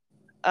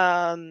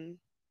 Um,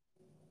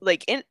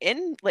 like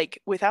in like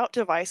without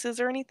devices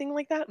or anything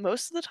like that,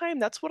 most of the time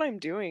that's what I'm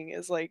doing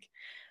is like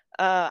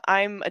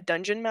I'm a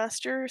dungeon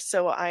master,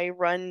 so I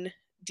run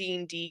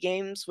D&D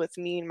games with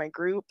me and my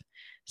group.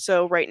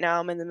 So right now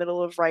I'm in the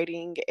middle of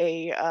writing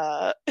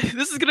a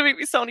this is going to make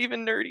me sound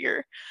even nerdier.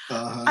 it.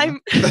 Uh I'm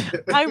huh.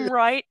 I'm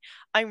right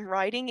I'm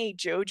writing a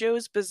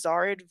JoJo's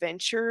Bizarre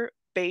Adventure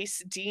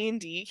based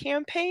D&D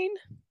campaign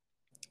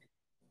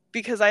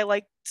because I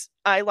like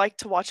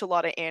to watch a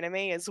lot of anime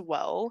as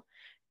well,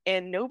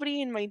 and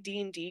nobody in my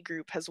D&D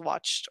group has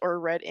watched or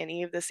read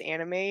any of this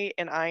anime,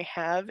 and I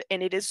have,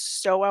 and it is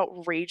so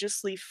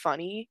outrageously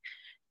funny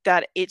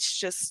that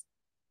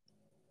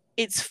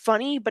it's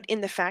funny, but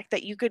in the fact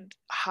that you could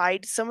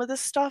hide some of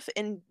this stuff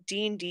in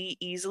D&D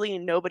easily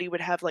and nobody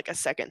would have like a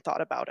second thought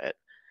about it.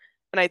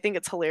 And I think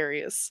it's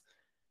hilarious.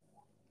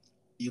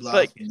 You But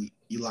lost me.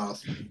 You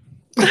lost me.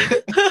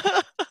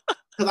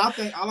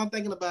 Cause all I'm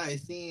thinking about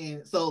is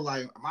seeing. So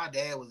like my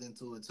dad was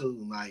into it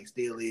too, like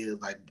still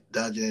is, like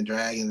Dungeons and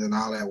Dragons and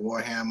all that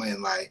Warhammer,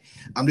 and like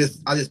I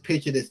just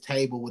picture this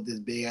table with this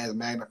big ass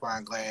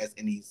magnifying glass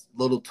and these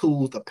little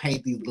tools to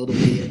paint these little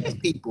bitty ass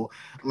people.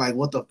 I'm like,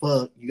 what the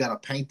fuck? You gotta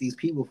paint these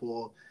people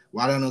for?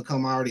 Why don't they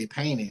come already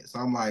painted? So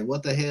I'm like,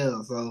 what the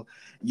hell? So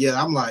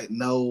yeah, I'm like,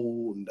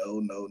 no, no,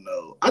 no,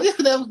 no. I just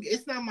never.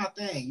 It's not my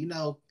thing. and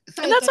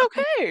Same that's thing.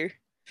 okay.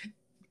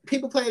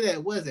 People play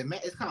that. What is it?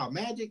 It's called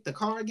Magic, the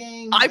card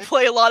I game.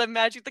 play a lot of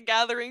Magic the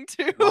Gathering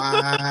too.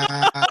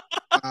 Wow.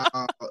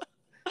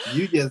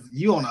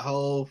 You on a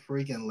whole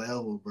freaking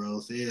level, bro.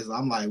 Seriously.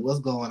 I'm like, what's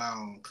going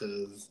on?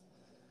 Cause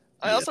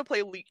I yeah, also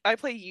I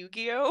play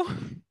Yu-Gi-Oh.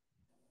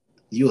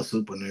 you a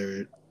super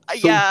nerd.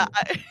 Yeah,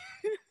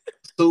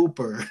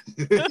 Super,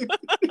 super.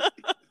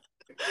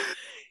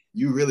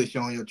 You really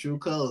showing your true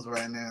colors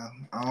right now.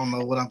 I don't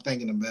know what I'm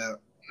thinking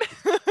about.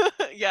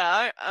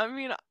 yeah, I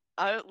mean,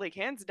 I like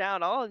hands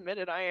down, I'll admit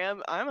it.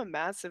 I'm a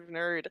massive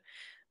nerd,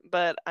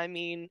 but I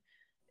mean,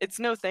 it's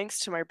no thanks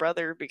to my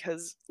brother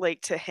because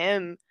like to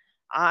him,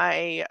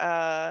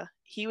 I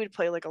he would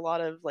play like a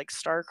lot of like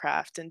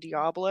StarCraft and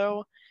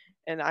Diablo,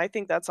 and I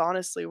think that's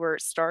honestly where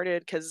it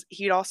started cuz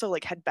he'd also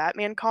like had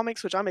Batman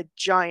comics, which I'm a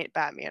giant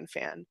Batman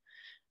fan.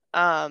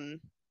 Um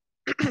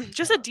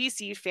just a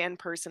DC fan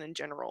person in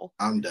general.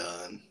 I'm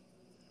done.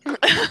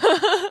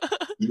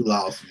 You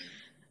lost me.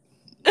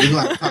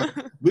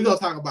 We're gonna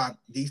talk about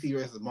DC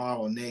versus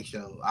Marvel next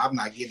show. I'm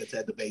not getting into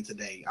that debate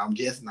today. I'm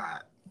just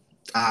not.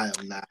 I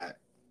am not.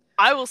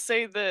 I will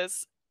say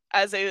this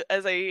as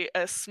a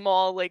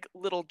small like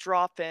little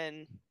drop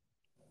in.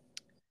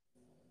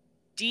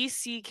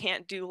 DC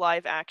can't do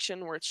live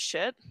action worth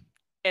shit.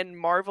 and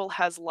Marvel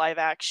has live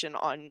action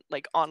on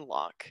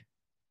lock.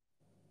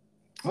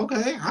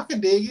 Okay, I can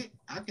dig it.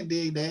 I can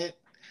dig that.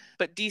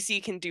 But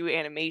DC can do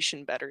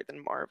animation better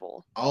than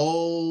Marvel.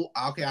 Oh,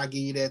 okay, I'll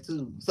give you that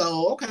too.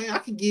 So, okay,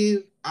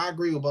 I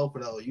agree with both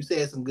of those. You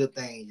said some good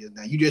things just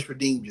now. You just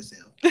redeemed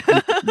yourself.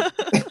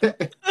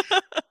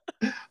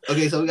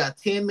 Okay, so we got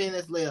 10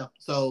 minutes left.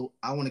 So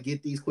I want to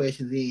get these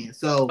questions in.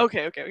 So,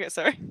 Okay,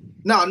 sorry.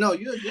 no,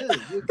 you're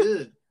good. You're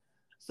good.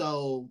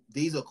 So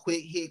these are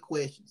quick hit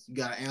questions. You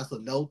got to answer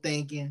no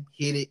thinking,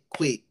 hit it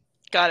quick.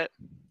 Got it.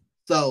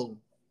 So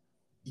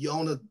you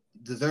on a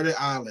deserted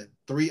island,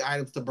 3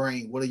 items to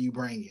bring. What are you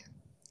bringing?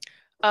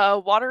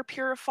 Water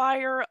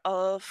purifier,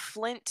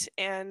 flint,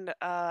 and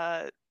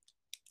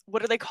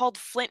what are they called?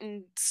 Flint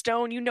and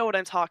stone. You know what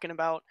I'm talking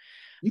about.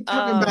 You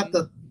talking about Um,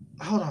 the?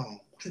 Hold on.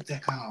 What is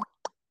that called?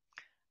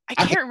 I I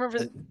can. can't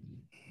remember.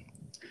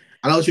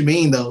 I know what you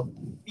mean though.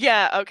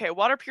 Yeah, okay.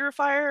 Water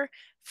purifier,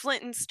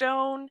 flint and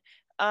stone,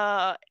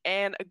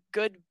 and a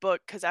good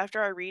book. Because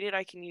after I read it,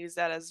 I can use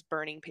that as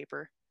burning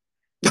paper.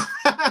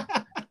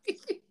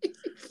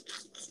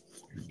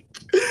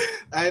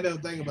 I ain't never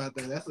think about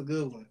that. That's a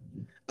good one.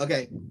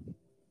 Okay,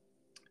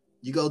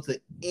 you go to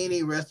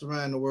any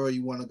restaurant in the world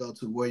you want to go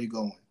to. Where are you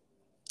going?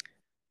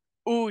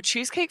 Ooh,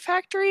 Cheesecake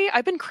Factory?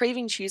 I've been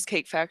craving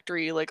Cheesecake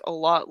Factory like a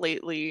lot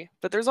lately,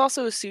 but there's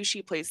also a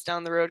sushi place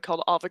down the road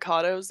called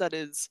Avocados that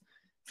is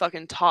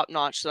fucking top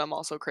notch that I'm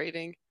also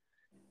craving.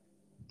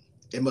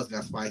 It must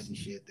got spicy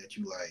shit that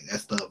you like. That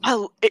stuff.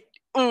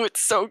 Ooh,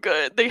 it's so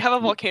good. They have a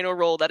volcano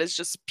roll that is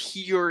just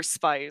pure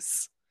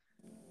spice.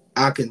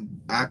 I can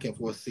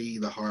foresee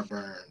the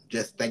heartburn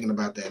just thinking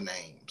about that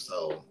name.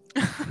 So,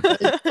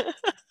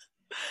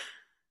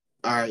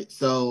 all right.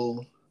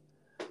 So,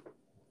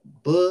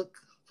 book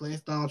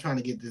Flintstone trying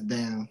to get this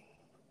down.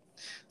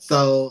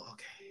 So,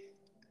 okay.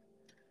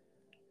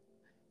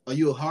 Are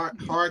you a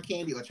hard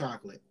candy or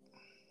chocolate?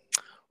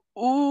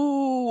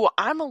 Ooh,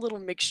 I'm a little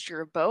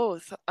mixture of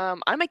both.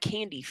 I'm a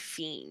candy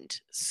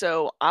fiend,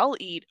 so I'll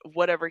eat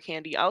whatever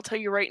candy. I'll tell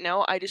you right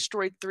now, I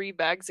destroyed 3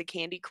 bags of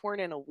candy corn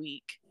in a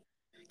week.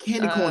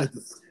 Candy corn Uh, is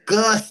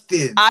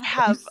disgusting. I Are you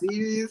have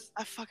serious?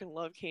 I fucking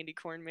love candy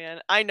corn,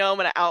 man. I know I'm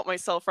gonna out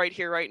myself right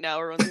here, right now.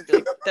 Everyone's gonna be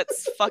like,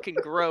 "That's fucking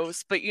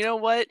gross." But you know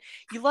what?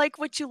 You like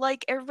what you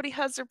like. Everybody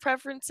has their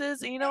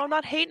preferences, and I'm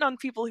not hating on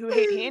people who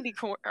hate candy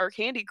corn or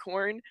candy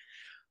corn.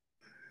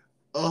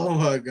 Oh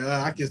my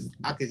god, I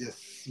can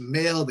just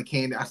smell the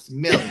candy. I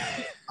smell it.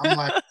 I'm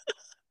like,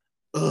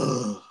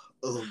 ugh,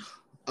 ugh.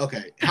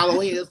 Okay,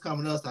 Halloween is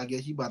coming up, so I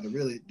guess you about to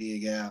really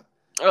dig out.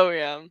 Oh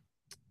yeah.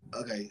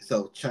 Okay,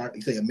 so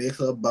you say a mix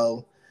of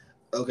both.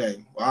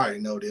 Okay, well, I already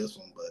know this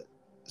one, but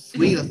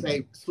sweet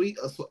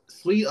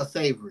or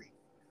savory.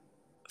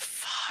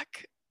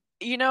 Fuck.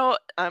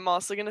 I'm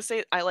also gonna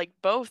say I like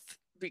both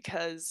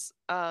because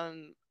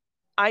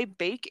I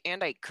bake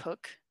and I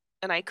cook,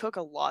 and I cook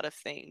a lot of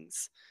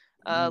things.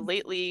 Mm.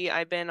 Lately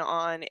I've been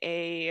on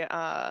a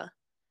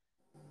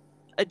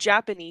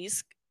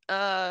Japanese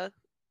uh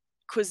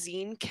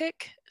cuisine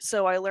kick.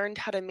 So I learned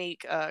how to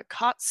make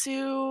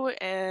katsu,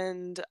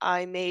 and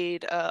I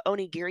made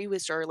onigiri,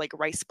 which are like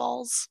rice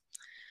balls.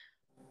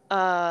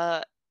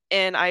 Uh,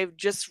 and I've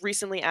just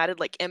recently added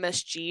like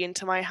MSG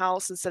into my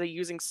house instead of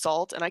using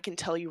salt, and I can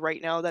tell you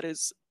right now that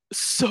is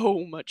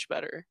so much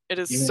better. It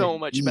is so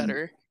much MSG.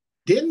 better.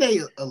 Didn't they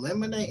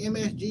eliminate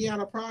MSG out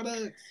of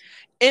products?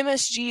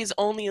 MSG is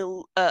only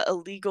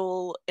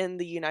illegal in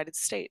the United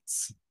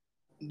States,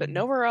 but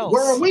nowhere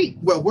Where are else. we?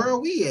 Well, where are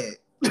we at?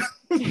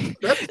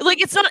 Like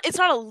it's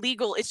not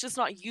illegal, it's just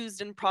not used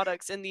in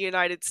products in the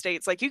United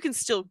States. Like you can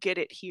still get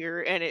it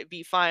here and it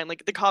be fine.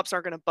 Like the cops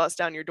aren't going to bust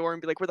down your door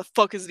and be like, where the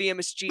fuck is the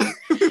MSG?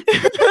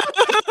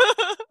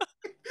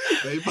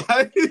 they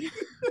might.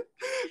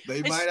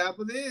 They might it's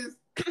after this.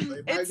 They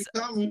might be it's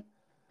coming.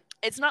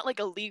 it's not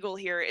like illegal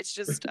here. It's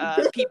just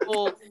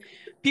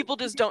people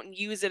just don't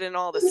use it in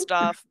all the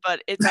stuff,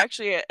 but it's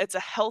actually it's a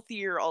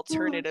healthier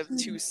alternative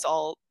to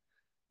salt.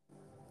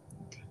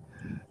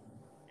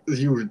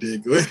 You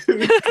ridiculous.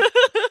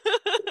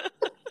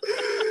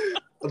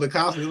 The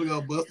cops really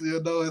gonna bust your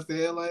door and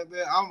say it like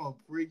that? I'm gonna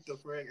freak the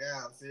frick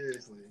out.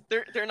 Seriously.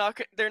 They're not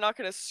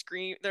gonna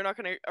scream. They're not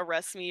gonna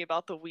arrest me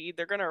about the weed.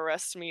 They're gonna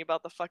arrest me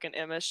about the fucking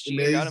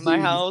MSG I got in my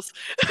MSG. house.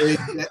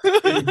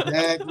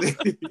 Exactly.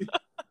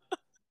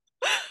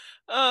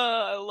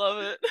 I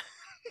love it.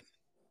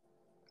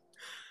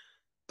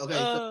 Okay,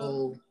 Uh,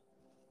 so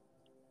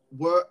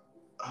what?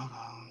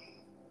 Um,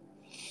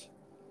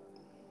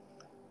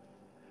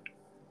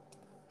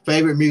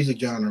 favorite music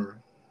genre?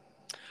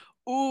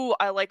 ooh,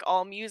 I like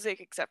all music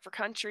except for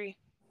country.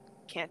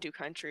 Can't do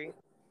country.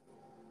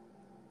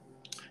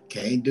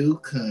 Can't do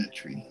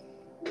country.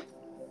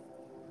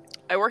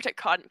 I worked at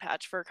Cotton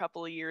Patch for a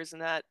couple of years,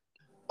 and that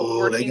Oh,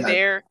 they working got.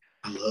 there.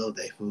 I love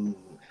that food.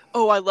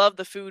 Oh, I love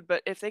the food,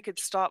 but if they could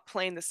stop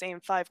playing the same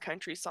 5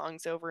 country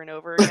songs over and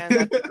over again,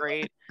 that'd be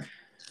great.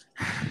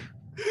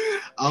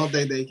 I don't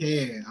think they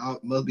can.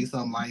 Must be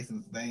some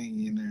licensed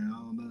thing in there. I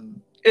don't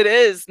know. It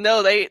is.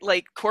 No, they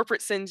like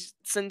corporate sends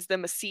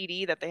them a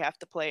CD that they have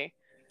to play.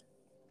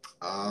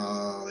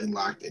 Oh, they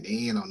locked it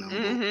in on them boys.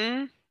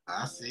 Mm-hmm.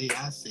 I see,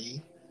 I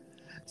see.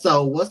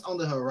 So, what's on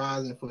the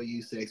horizon for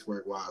you, sex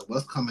work wise?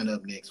 What's coming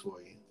up next for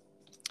you?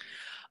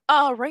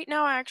 Right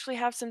now I actually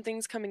have some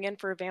things coming in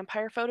for a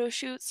vampire photo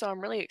shoot, so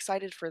I'm really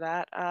excited for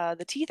that.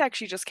 The teeth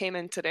actually just came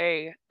in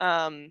today,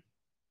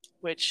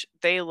 which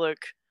they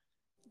look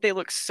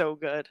so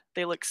good.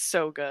 They look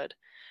so good.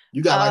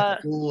 You got like the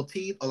Uh, full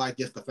teeth or like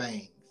just the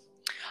fangs?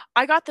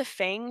 I got the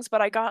fangs,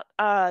 but I got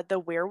the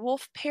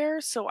werewolf pair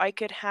so I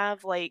could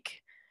have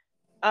like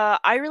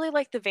I really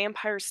like the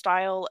vampire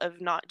style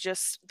of not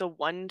just the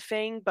one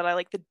fang, but I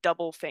like the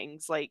double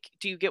fangs. Like,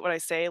 do you get what I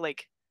say?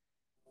 Like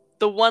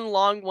the one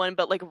long one,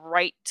 but like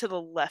right to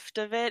the left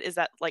of it is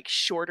that like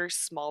shorter,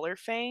 smaller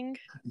fang.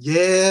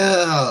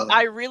 Yeah,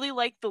 I really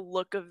like the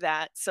look of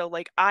that. So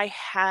like I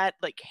had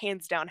like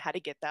hands down had to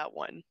get that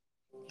one.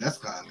 that's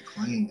kind of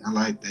clean. I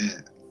like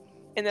that.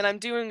 And then I'm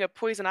doing a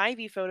poison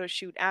ivy photo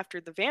shoot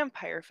after the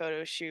vampire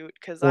photo shoot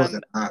because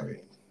Poison I'm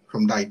Ivy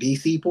from like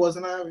DC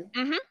Poison Ivy,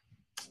 mhm.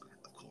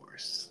 of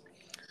course.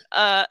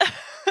 Uh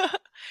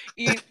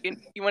you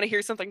want to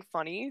hear something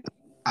funny?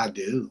 I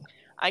do.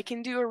 I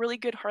can do a really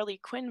good Harley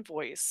Quinn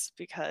voice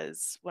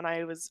because when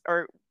I was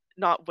or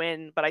not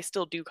when, but I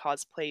still do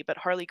cosplay, but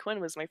Harley Quinn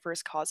was my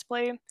first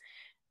cosplay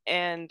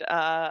and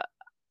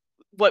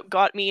what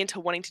got me into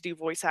wanting to do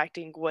voice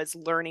acting was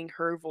learning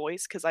her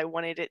voice because I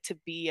wanted it to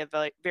be a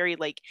very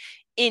like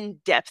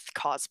in-depth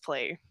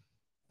cosplay.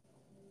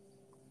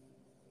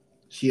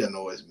 She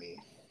annoys me.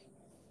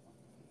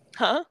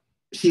 Huh?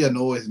 She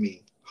annoys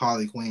me.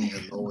 Harley Quinn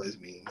annoys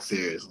me.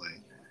 Seriously.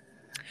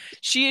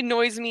 She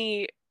annoys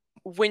me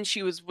when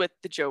she was with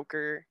the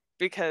Joker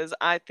because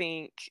I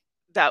think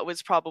that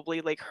was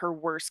probably like her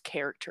worst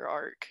character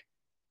arc.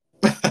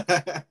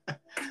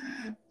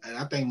 And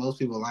I think most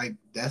people like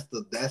that's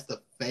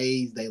the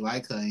phase they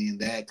like her in,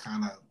 that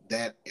kind of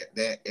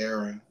that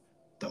era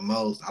the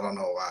most. I don't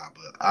know why,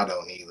 but I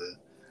don't either.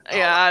 I don't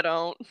Yeah, I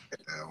don't.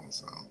 like that one,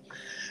 so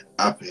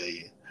I feel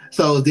you.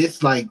 So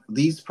this like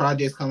these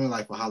projects coming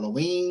like for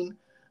Halloween.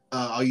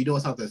 Are you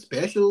doing something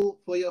special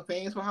for your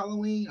fans for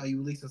Halloween? Are you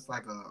releasing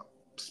like a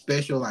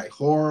special like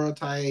horror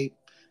type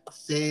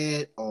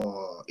set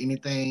or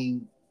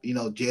anything?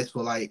 Just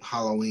for like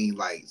Halloween,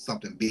 like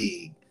something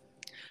big.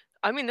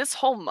 I mean, this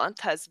whole month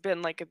has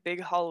been like a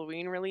big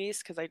Halloween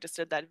release because I just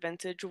did that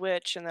Vintage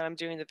Witch and then I'm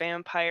doing the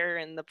Vampire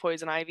and the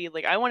Poison Ivy.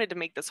 Like, I wanted to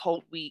make this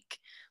whole week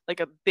like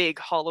a big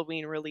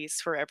Halloween release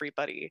for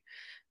everybody.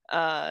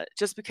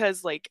 Just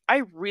because like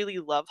I really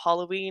love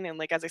Halloween and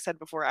like as I said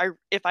before, I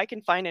if I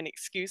can find an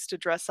excuse to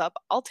dress up,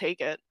 I'll take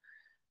it.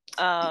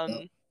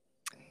 Um,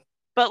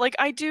 but like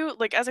I do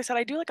like as I said,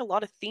 I do like a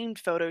lot of themed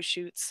photo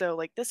shoots, so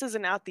like this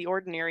isn't out the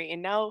ordinary.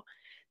 And now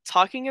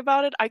talking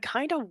about it, I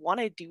kind of want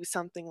to do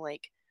something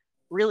like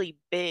really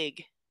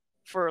big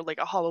for like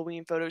a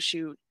Halloween photo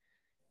shoot.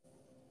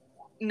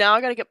 Now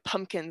I got to get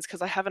pumpkins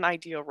because I have an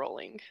idea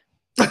rolling.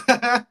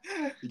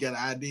 You got an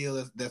idea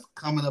that's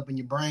coming up in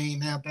your brain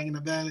now, thinking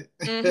about it.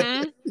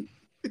 Mhm.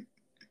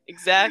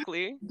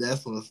 Exactly.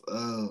 That's what's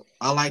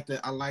I like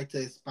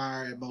to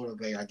inspire and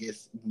motivate. I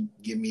guess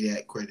give me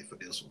that credit for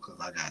this one because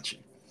I got you.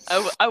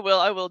 I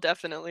will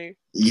definitely.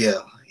 Yeah,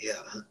 yeah,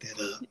 hook that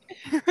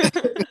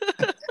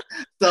up.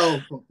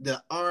 So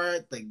the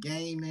art, the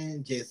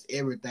gaming, just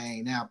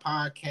everything. Now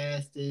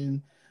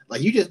podcasting,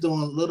 like you just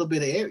doing a little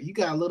bit of you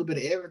got a little bit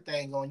of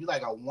everything going. You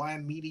like a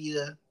one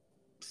media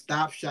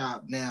stop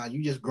shop now.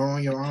 You just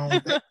growing your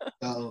own thing.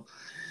 So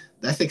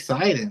that's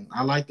exciting.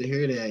 I like to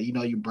hear that.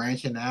 You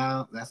branching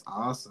out. That's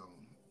awesome.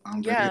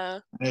 I'm very Yeah.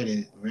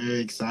 excited. Very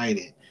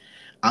excited.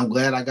 I'm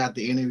glad I got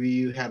the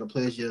interview. Had the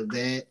pleasure of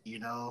that.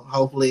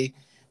 Hopefully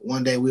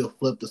one day we'll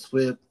flip the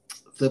script,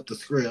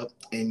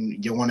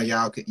 and one of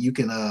y'all you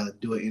can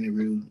do an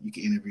interview. You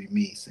can interview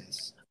me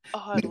since Oh,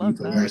 I'd maybe you love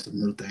can learn that. some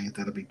new things.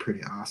 That'll be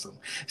pretty awesome.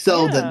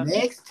 So the Yeah.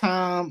 next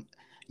time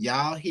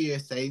y'all hear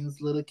Satan's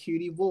little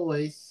cutie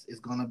voice is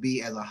gonna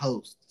be as a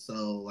host.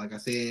 So like I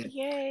said,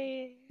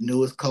 Yay.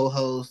 newest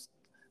co-host,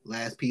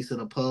 last piece of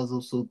the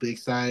puzzle. Super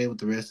excited with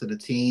the rest of the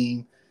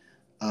team.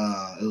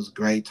 It was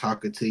great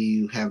talking to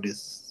you. Have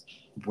this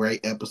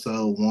great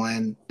episode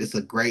one. It's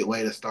a great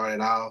way to start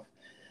it off,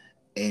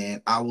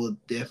 and I will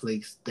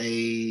definitely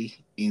stay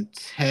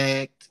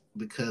intact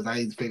because I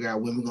need to figure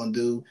out when we're gonna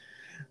do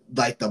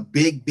like the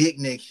big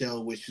next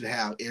show, which should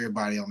have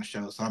everybody on the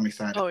show. So I'm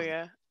excited Oh for that.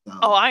 yeah.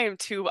 Oh, So I am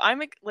too.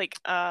 I'm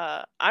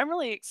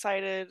really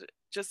excited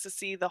just to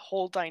see the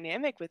whole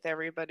dynamic with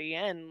everybody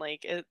in.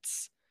 Like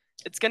it's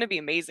going to be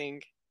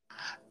amazing.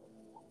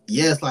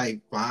 yeah, it's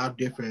like five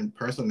different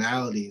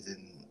personalities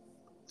and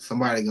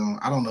somebody going.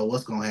 I don't know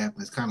what's gonna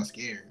happen. It's kind of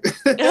scary.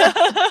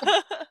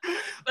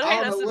 But I hey,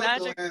 don't that's know the what's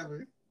gonna magic.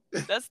 happen.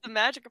 That's the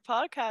magic of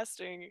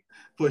podcasting.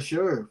 For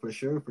sure, for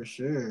sure, for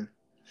sure.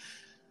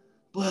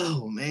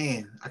 Whoa,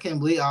 man! I can't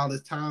believe all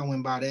this time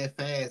went by that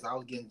fast. I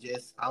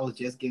was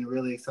just getting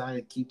really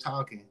excited to keep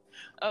talking.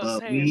 Oh, But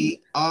same.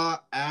 we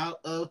are out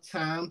of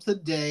time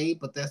today,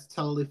 but that's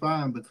totally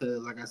fine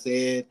because, like I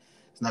said,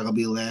 it's not gonna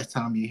be the last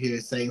time you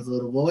hear Satan's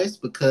little voice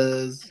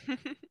because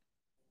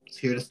It's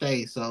here to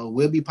stay. So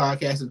we'll be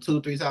podcasting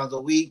 2-3 times a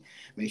week.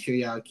 Make sure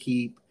y'all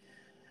keep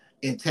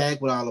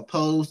intact with all the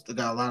posts. I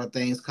got a lot of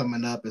things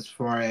coming up as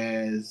far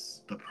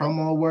as the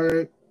promo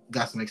work.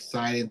 Got some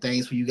exciting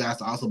things for you guys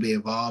to also be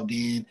involved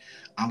in.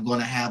 I'm going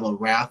to have a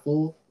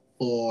raffle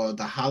for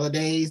the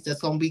holidays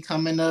that's going to be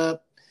coming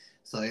up.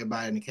 So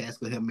everybody in the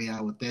cast will help me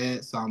out with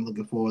that. So I'm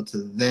looking forward to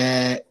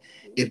that.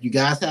 If you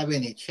guys have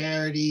any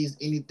charities,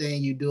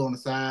 anything you do on the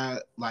side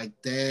like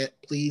that,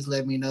 please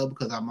let me know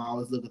because I'm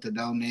always looking to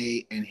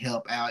donate and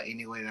help out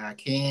any way that I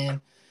can.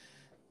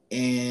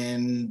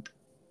 And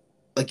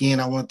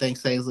again, I want to thank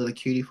Say's Little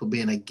Cutie for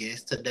being a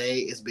guest today.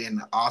 It's been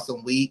an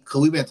awesome week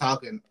because we've been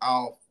talking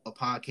all a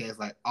podcast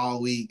like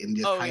all week and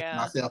just Oh hyping yeah.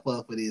 myself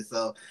up for this.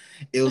 So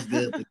it was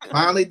good to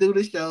finally do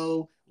the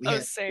show. We Oh,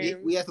 had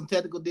same. we had some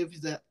technical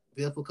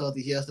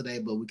difficulties yesterday,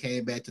 but we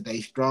came back today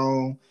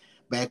strong,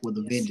 back with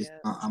a Yes, vengeance.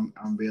 yes.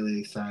 I'm really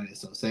excited.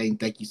 So saying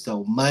thank you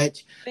so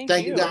much. Thank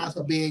Thank you you. guys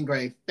for being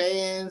great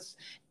fans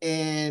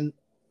and.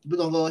 We're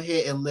gonna go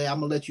ahead and I'm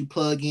gonna let you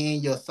plug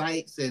in your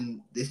sites,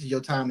 and this is your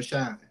time to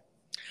shine.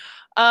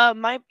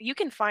 You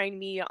can find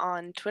me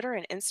on Twitter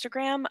and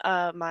Instagram.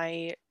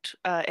 My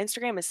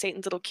Instagram is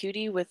Satan's Little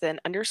Cutie with an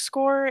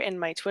underscore, and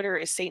my Twitter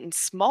is Satan's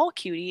Small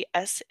Cutie,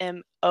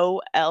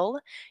 SMOL.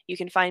 You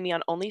can find me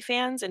on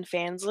OnlyFans and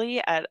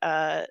Fansly at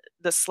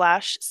the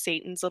 /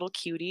 Satan's Little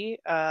Cutie.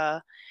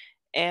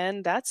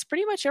 And that's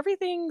pretty much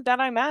everything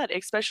that I'm at,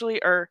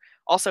 especially or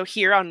also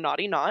here on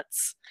Naughty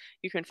Knots.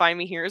 You can find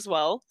me here as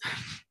well.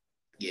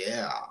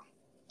 Yeah.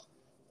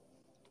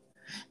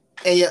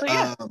 And yeah, So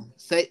yeah,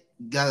 say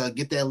gotta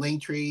get that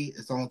link tree.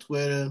 It's on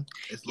Twitter.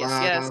 It's yes,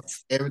 live.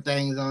 yes,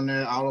 Everything's on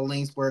there. All the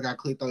links work. I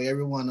clicked on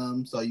every one of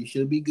them, so you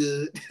should be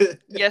good.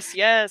 yes,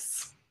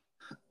 yes.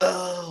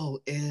 Oh,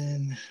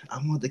 and I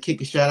want to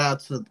kick a shout out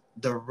to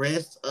the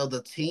rest of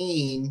the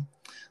team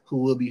who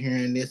will be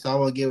hearing this. So I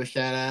want to give a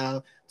shout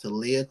out to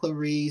Leah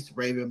Clarice,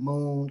 Raven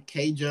Moon,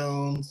 Kay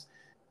Jones.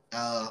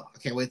 I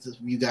can't wait for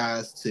you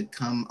guys to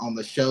come on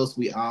the show so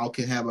we all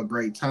can have a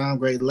great time,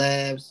 great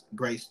laughs,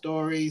 great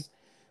stories,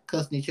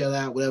 cussing each other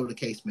out, whatever the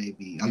case may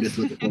be. I'm just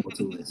looking forward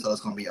to it. So it's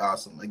going to be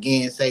awesome.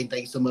 Again, Satan,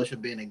 thank you so much for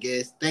being a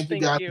guest. Thank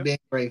you Thank guys for you. being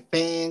great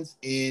fans.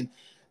 And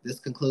this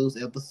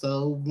concludes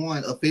episode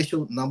 1,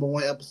 official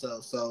 #1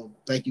 episode. So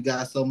thank you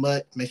guys so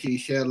much. Make sure you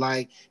share,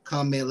 like,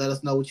 comment, let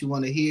us know what you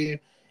want to hear.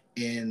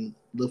 And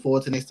look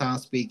forward to next time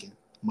speaking.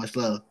 Much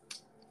love.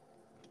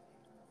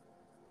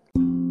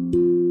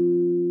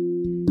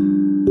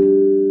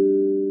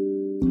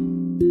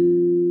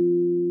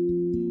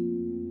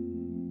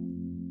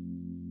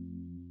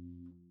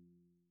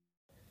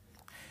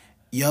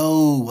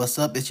 Yo, what's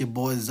up? It's your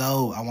boy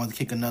Zoe. I want to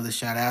kick another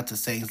shout out to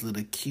Satan's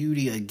Little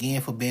Cutie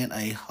again for being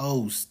a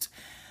host.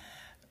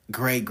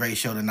 Great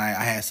show tonight.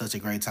 I had such a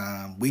great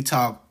time. We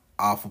talk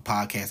off of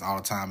podcasts all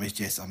the time. It's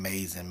just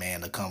amazing,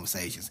 man, the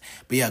conversations.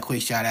 But yeah,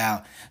 quick shout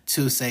out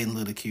to Satan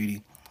Little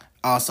Cutie.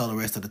 Also, the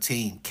rest of the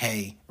team,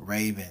 Kay,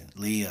 Raven,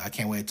 Leah. I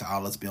can't wait to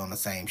all us be on the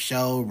same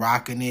show,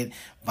 rocking it,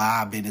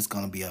 vibing. It's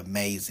going to be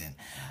amazing.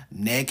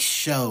 Next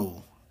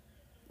show,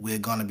 we're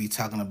going to be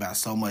talking about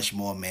so much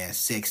more, man.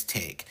 Sex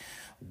tech.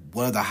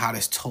 What are the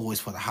hottest toys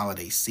for the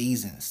holiday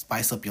season?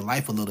 Spice up your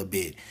life a little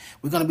bit.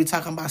 We're going to be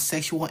talking about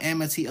sexual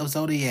amity of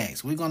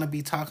zodiacs. We're going to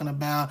be talking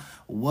about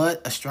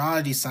what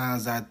astrology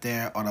signs out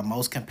there are the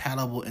most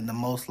compatible and the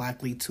most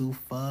likely to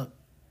fuck.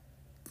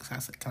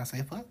 Can I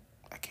say fuck?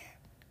 I can't.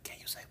 Can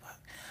you say fuck?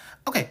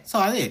 Okay, so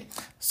I did.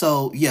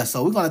 So, yeah,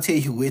 so we're going to tell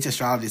you which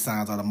astrology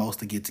signs are the most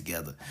to get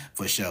together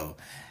for sure.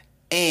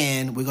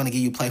 And we're going to give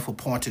you playful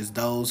pointers,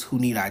 those who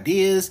need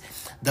ideas,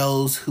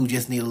 those who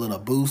just need a little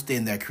boost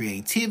in their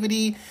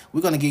creativity. We're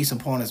going to give you some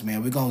pointers,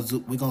 man. We're going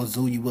to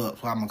zoo you up.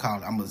 So I'm going to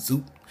call it. I'm going to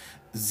zoot.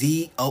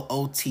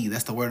 Z-O-O-T.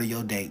 That's the word of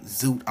your day.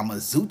 Zoot. I'm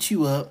going to zoot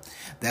you up.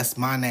 That's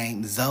my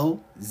name. Zoe,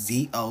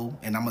 Z-O.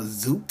 And I'm going to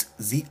zoot,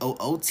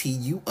 Z-O-O-T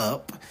you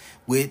up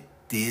with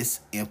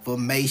this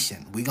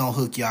information. We gonna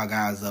hook y'all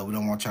guys up. We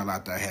don't want y'all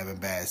out there having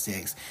bad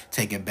sex,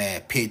 taking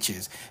bad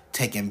pictures,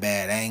 taking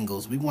bad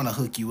angles. We want to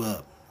hook you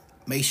up.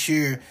 Make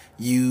sure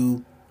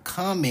you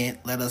comment,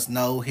 let us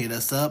know, hit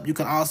us up. You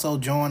can also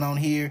join on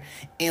here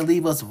and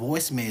leave us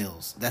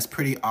voicemails. That's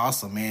pretty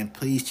awesome, man.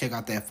 Please check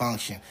out that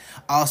function.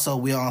 Also,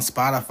 we're on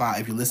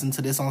Spotify. If you listen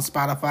to this on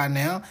Spotify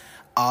now,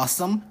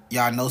 awesome.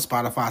 Y'all know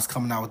Spotify's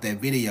coming out with that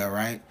video,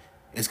 right?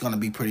 It's going to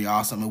be pretty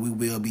awesome, and we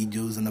will be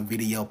using a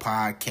video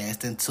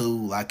podcasting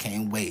tool. I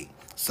can't wait.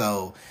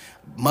 So,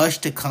 much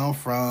to come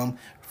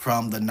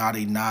from the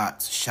Naughty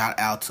Knots. Shout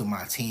out to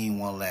my team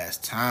one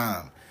last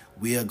time.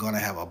 We are going to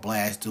have a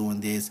blast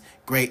doing this.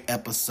 Great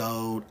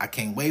episode. I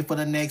can't wait for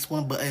the next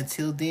one, but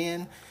until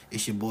then,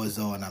 it's your boy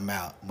Zoe, and I'm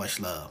out. Much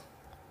love.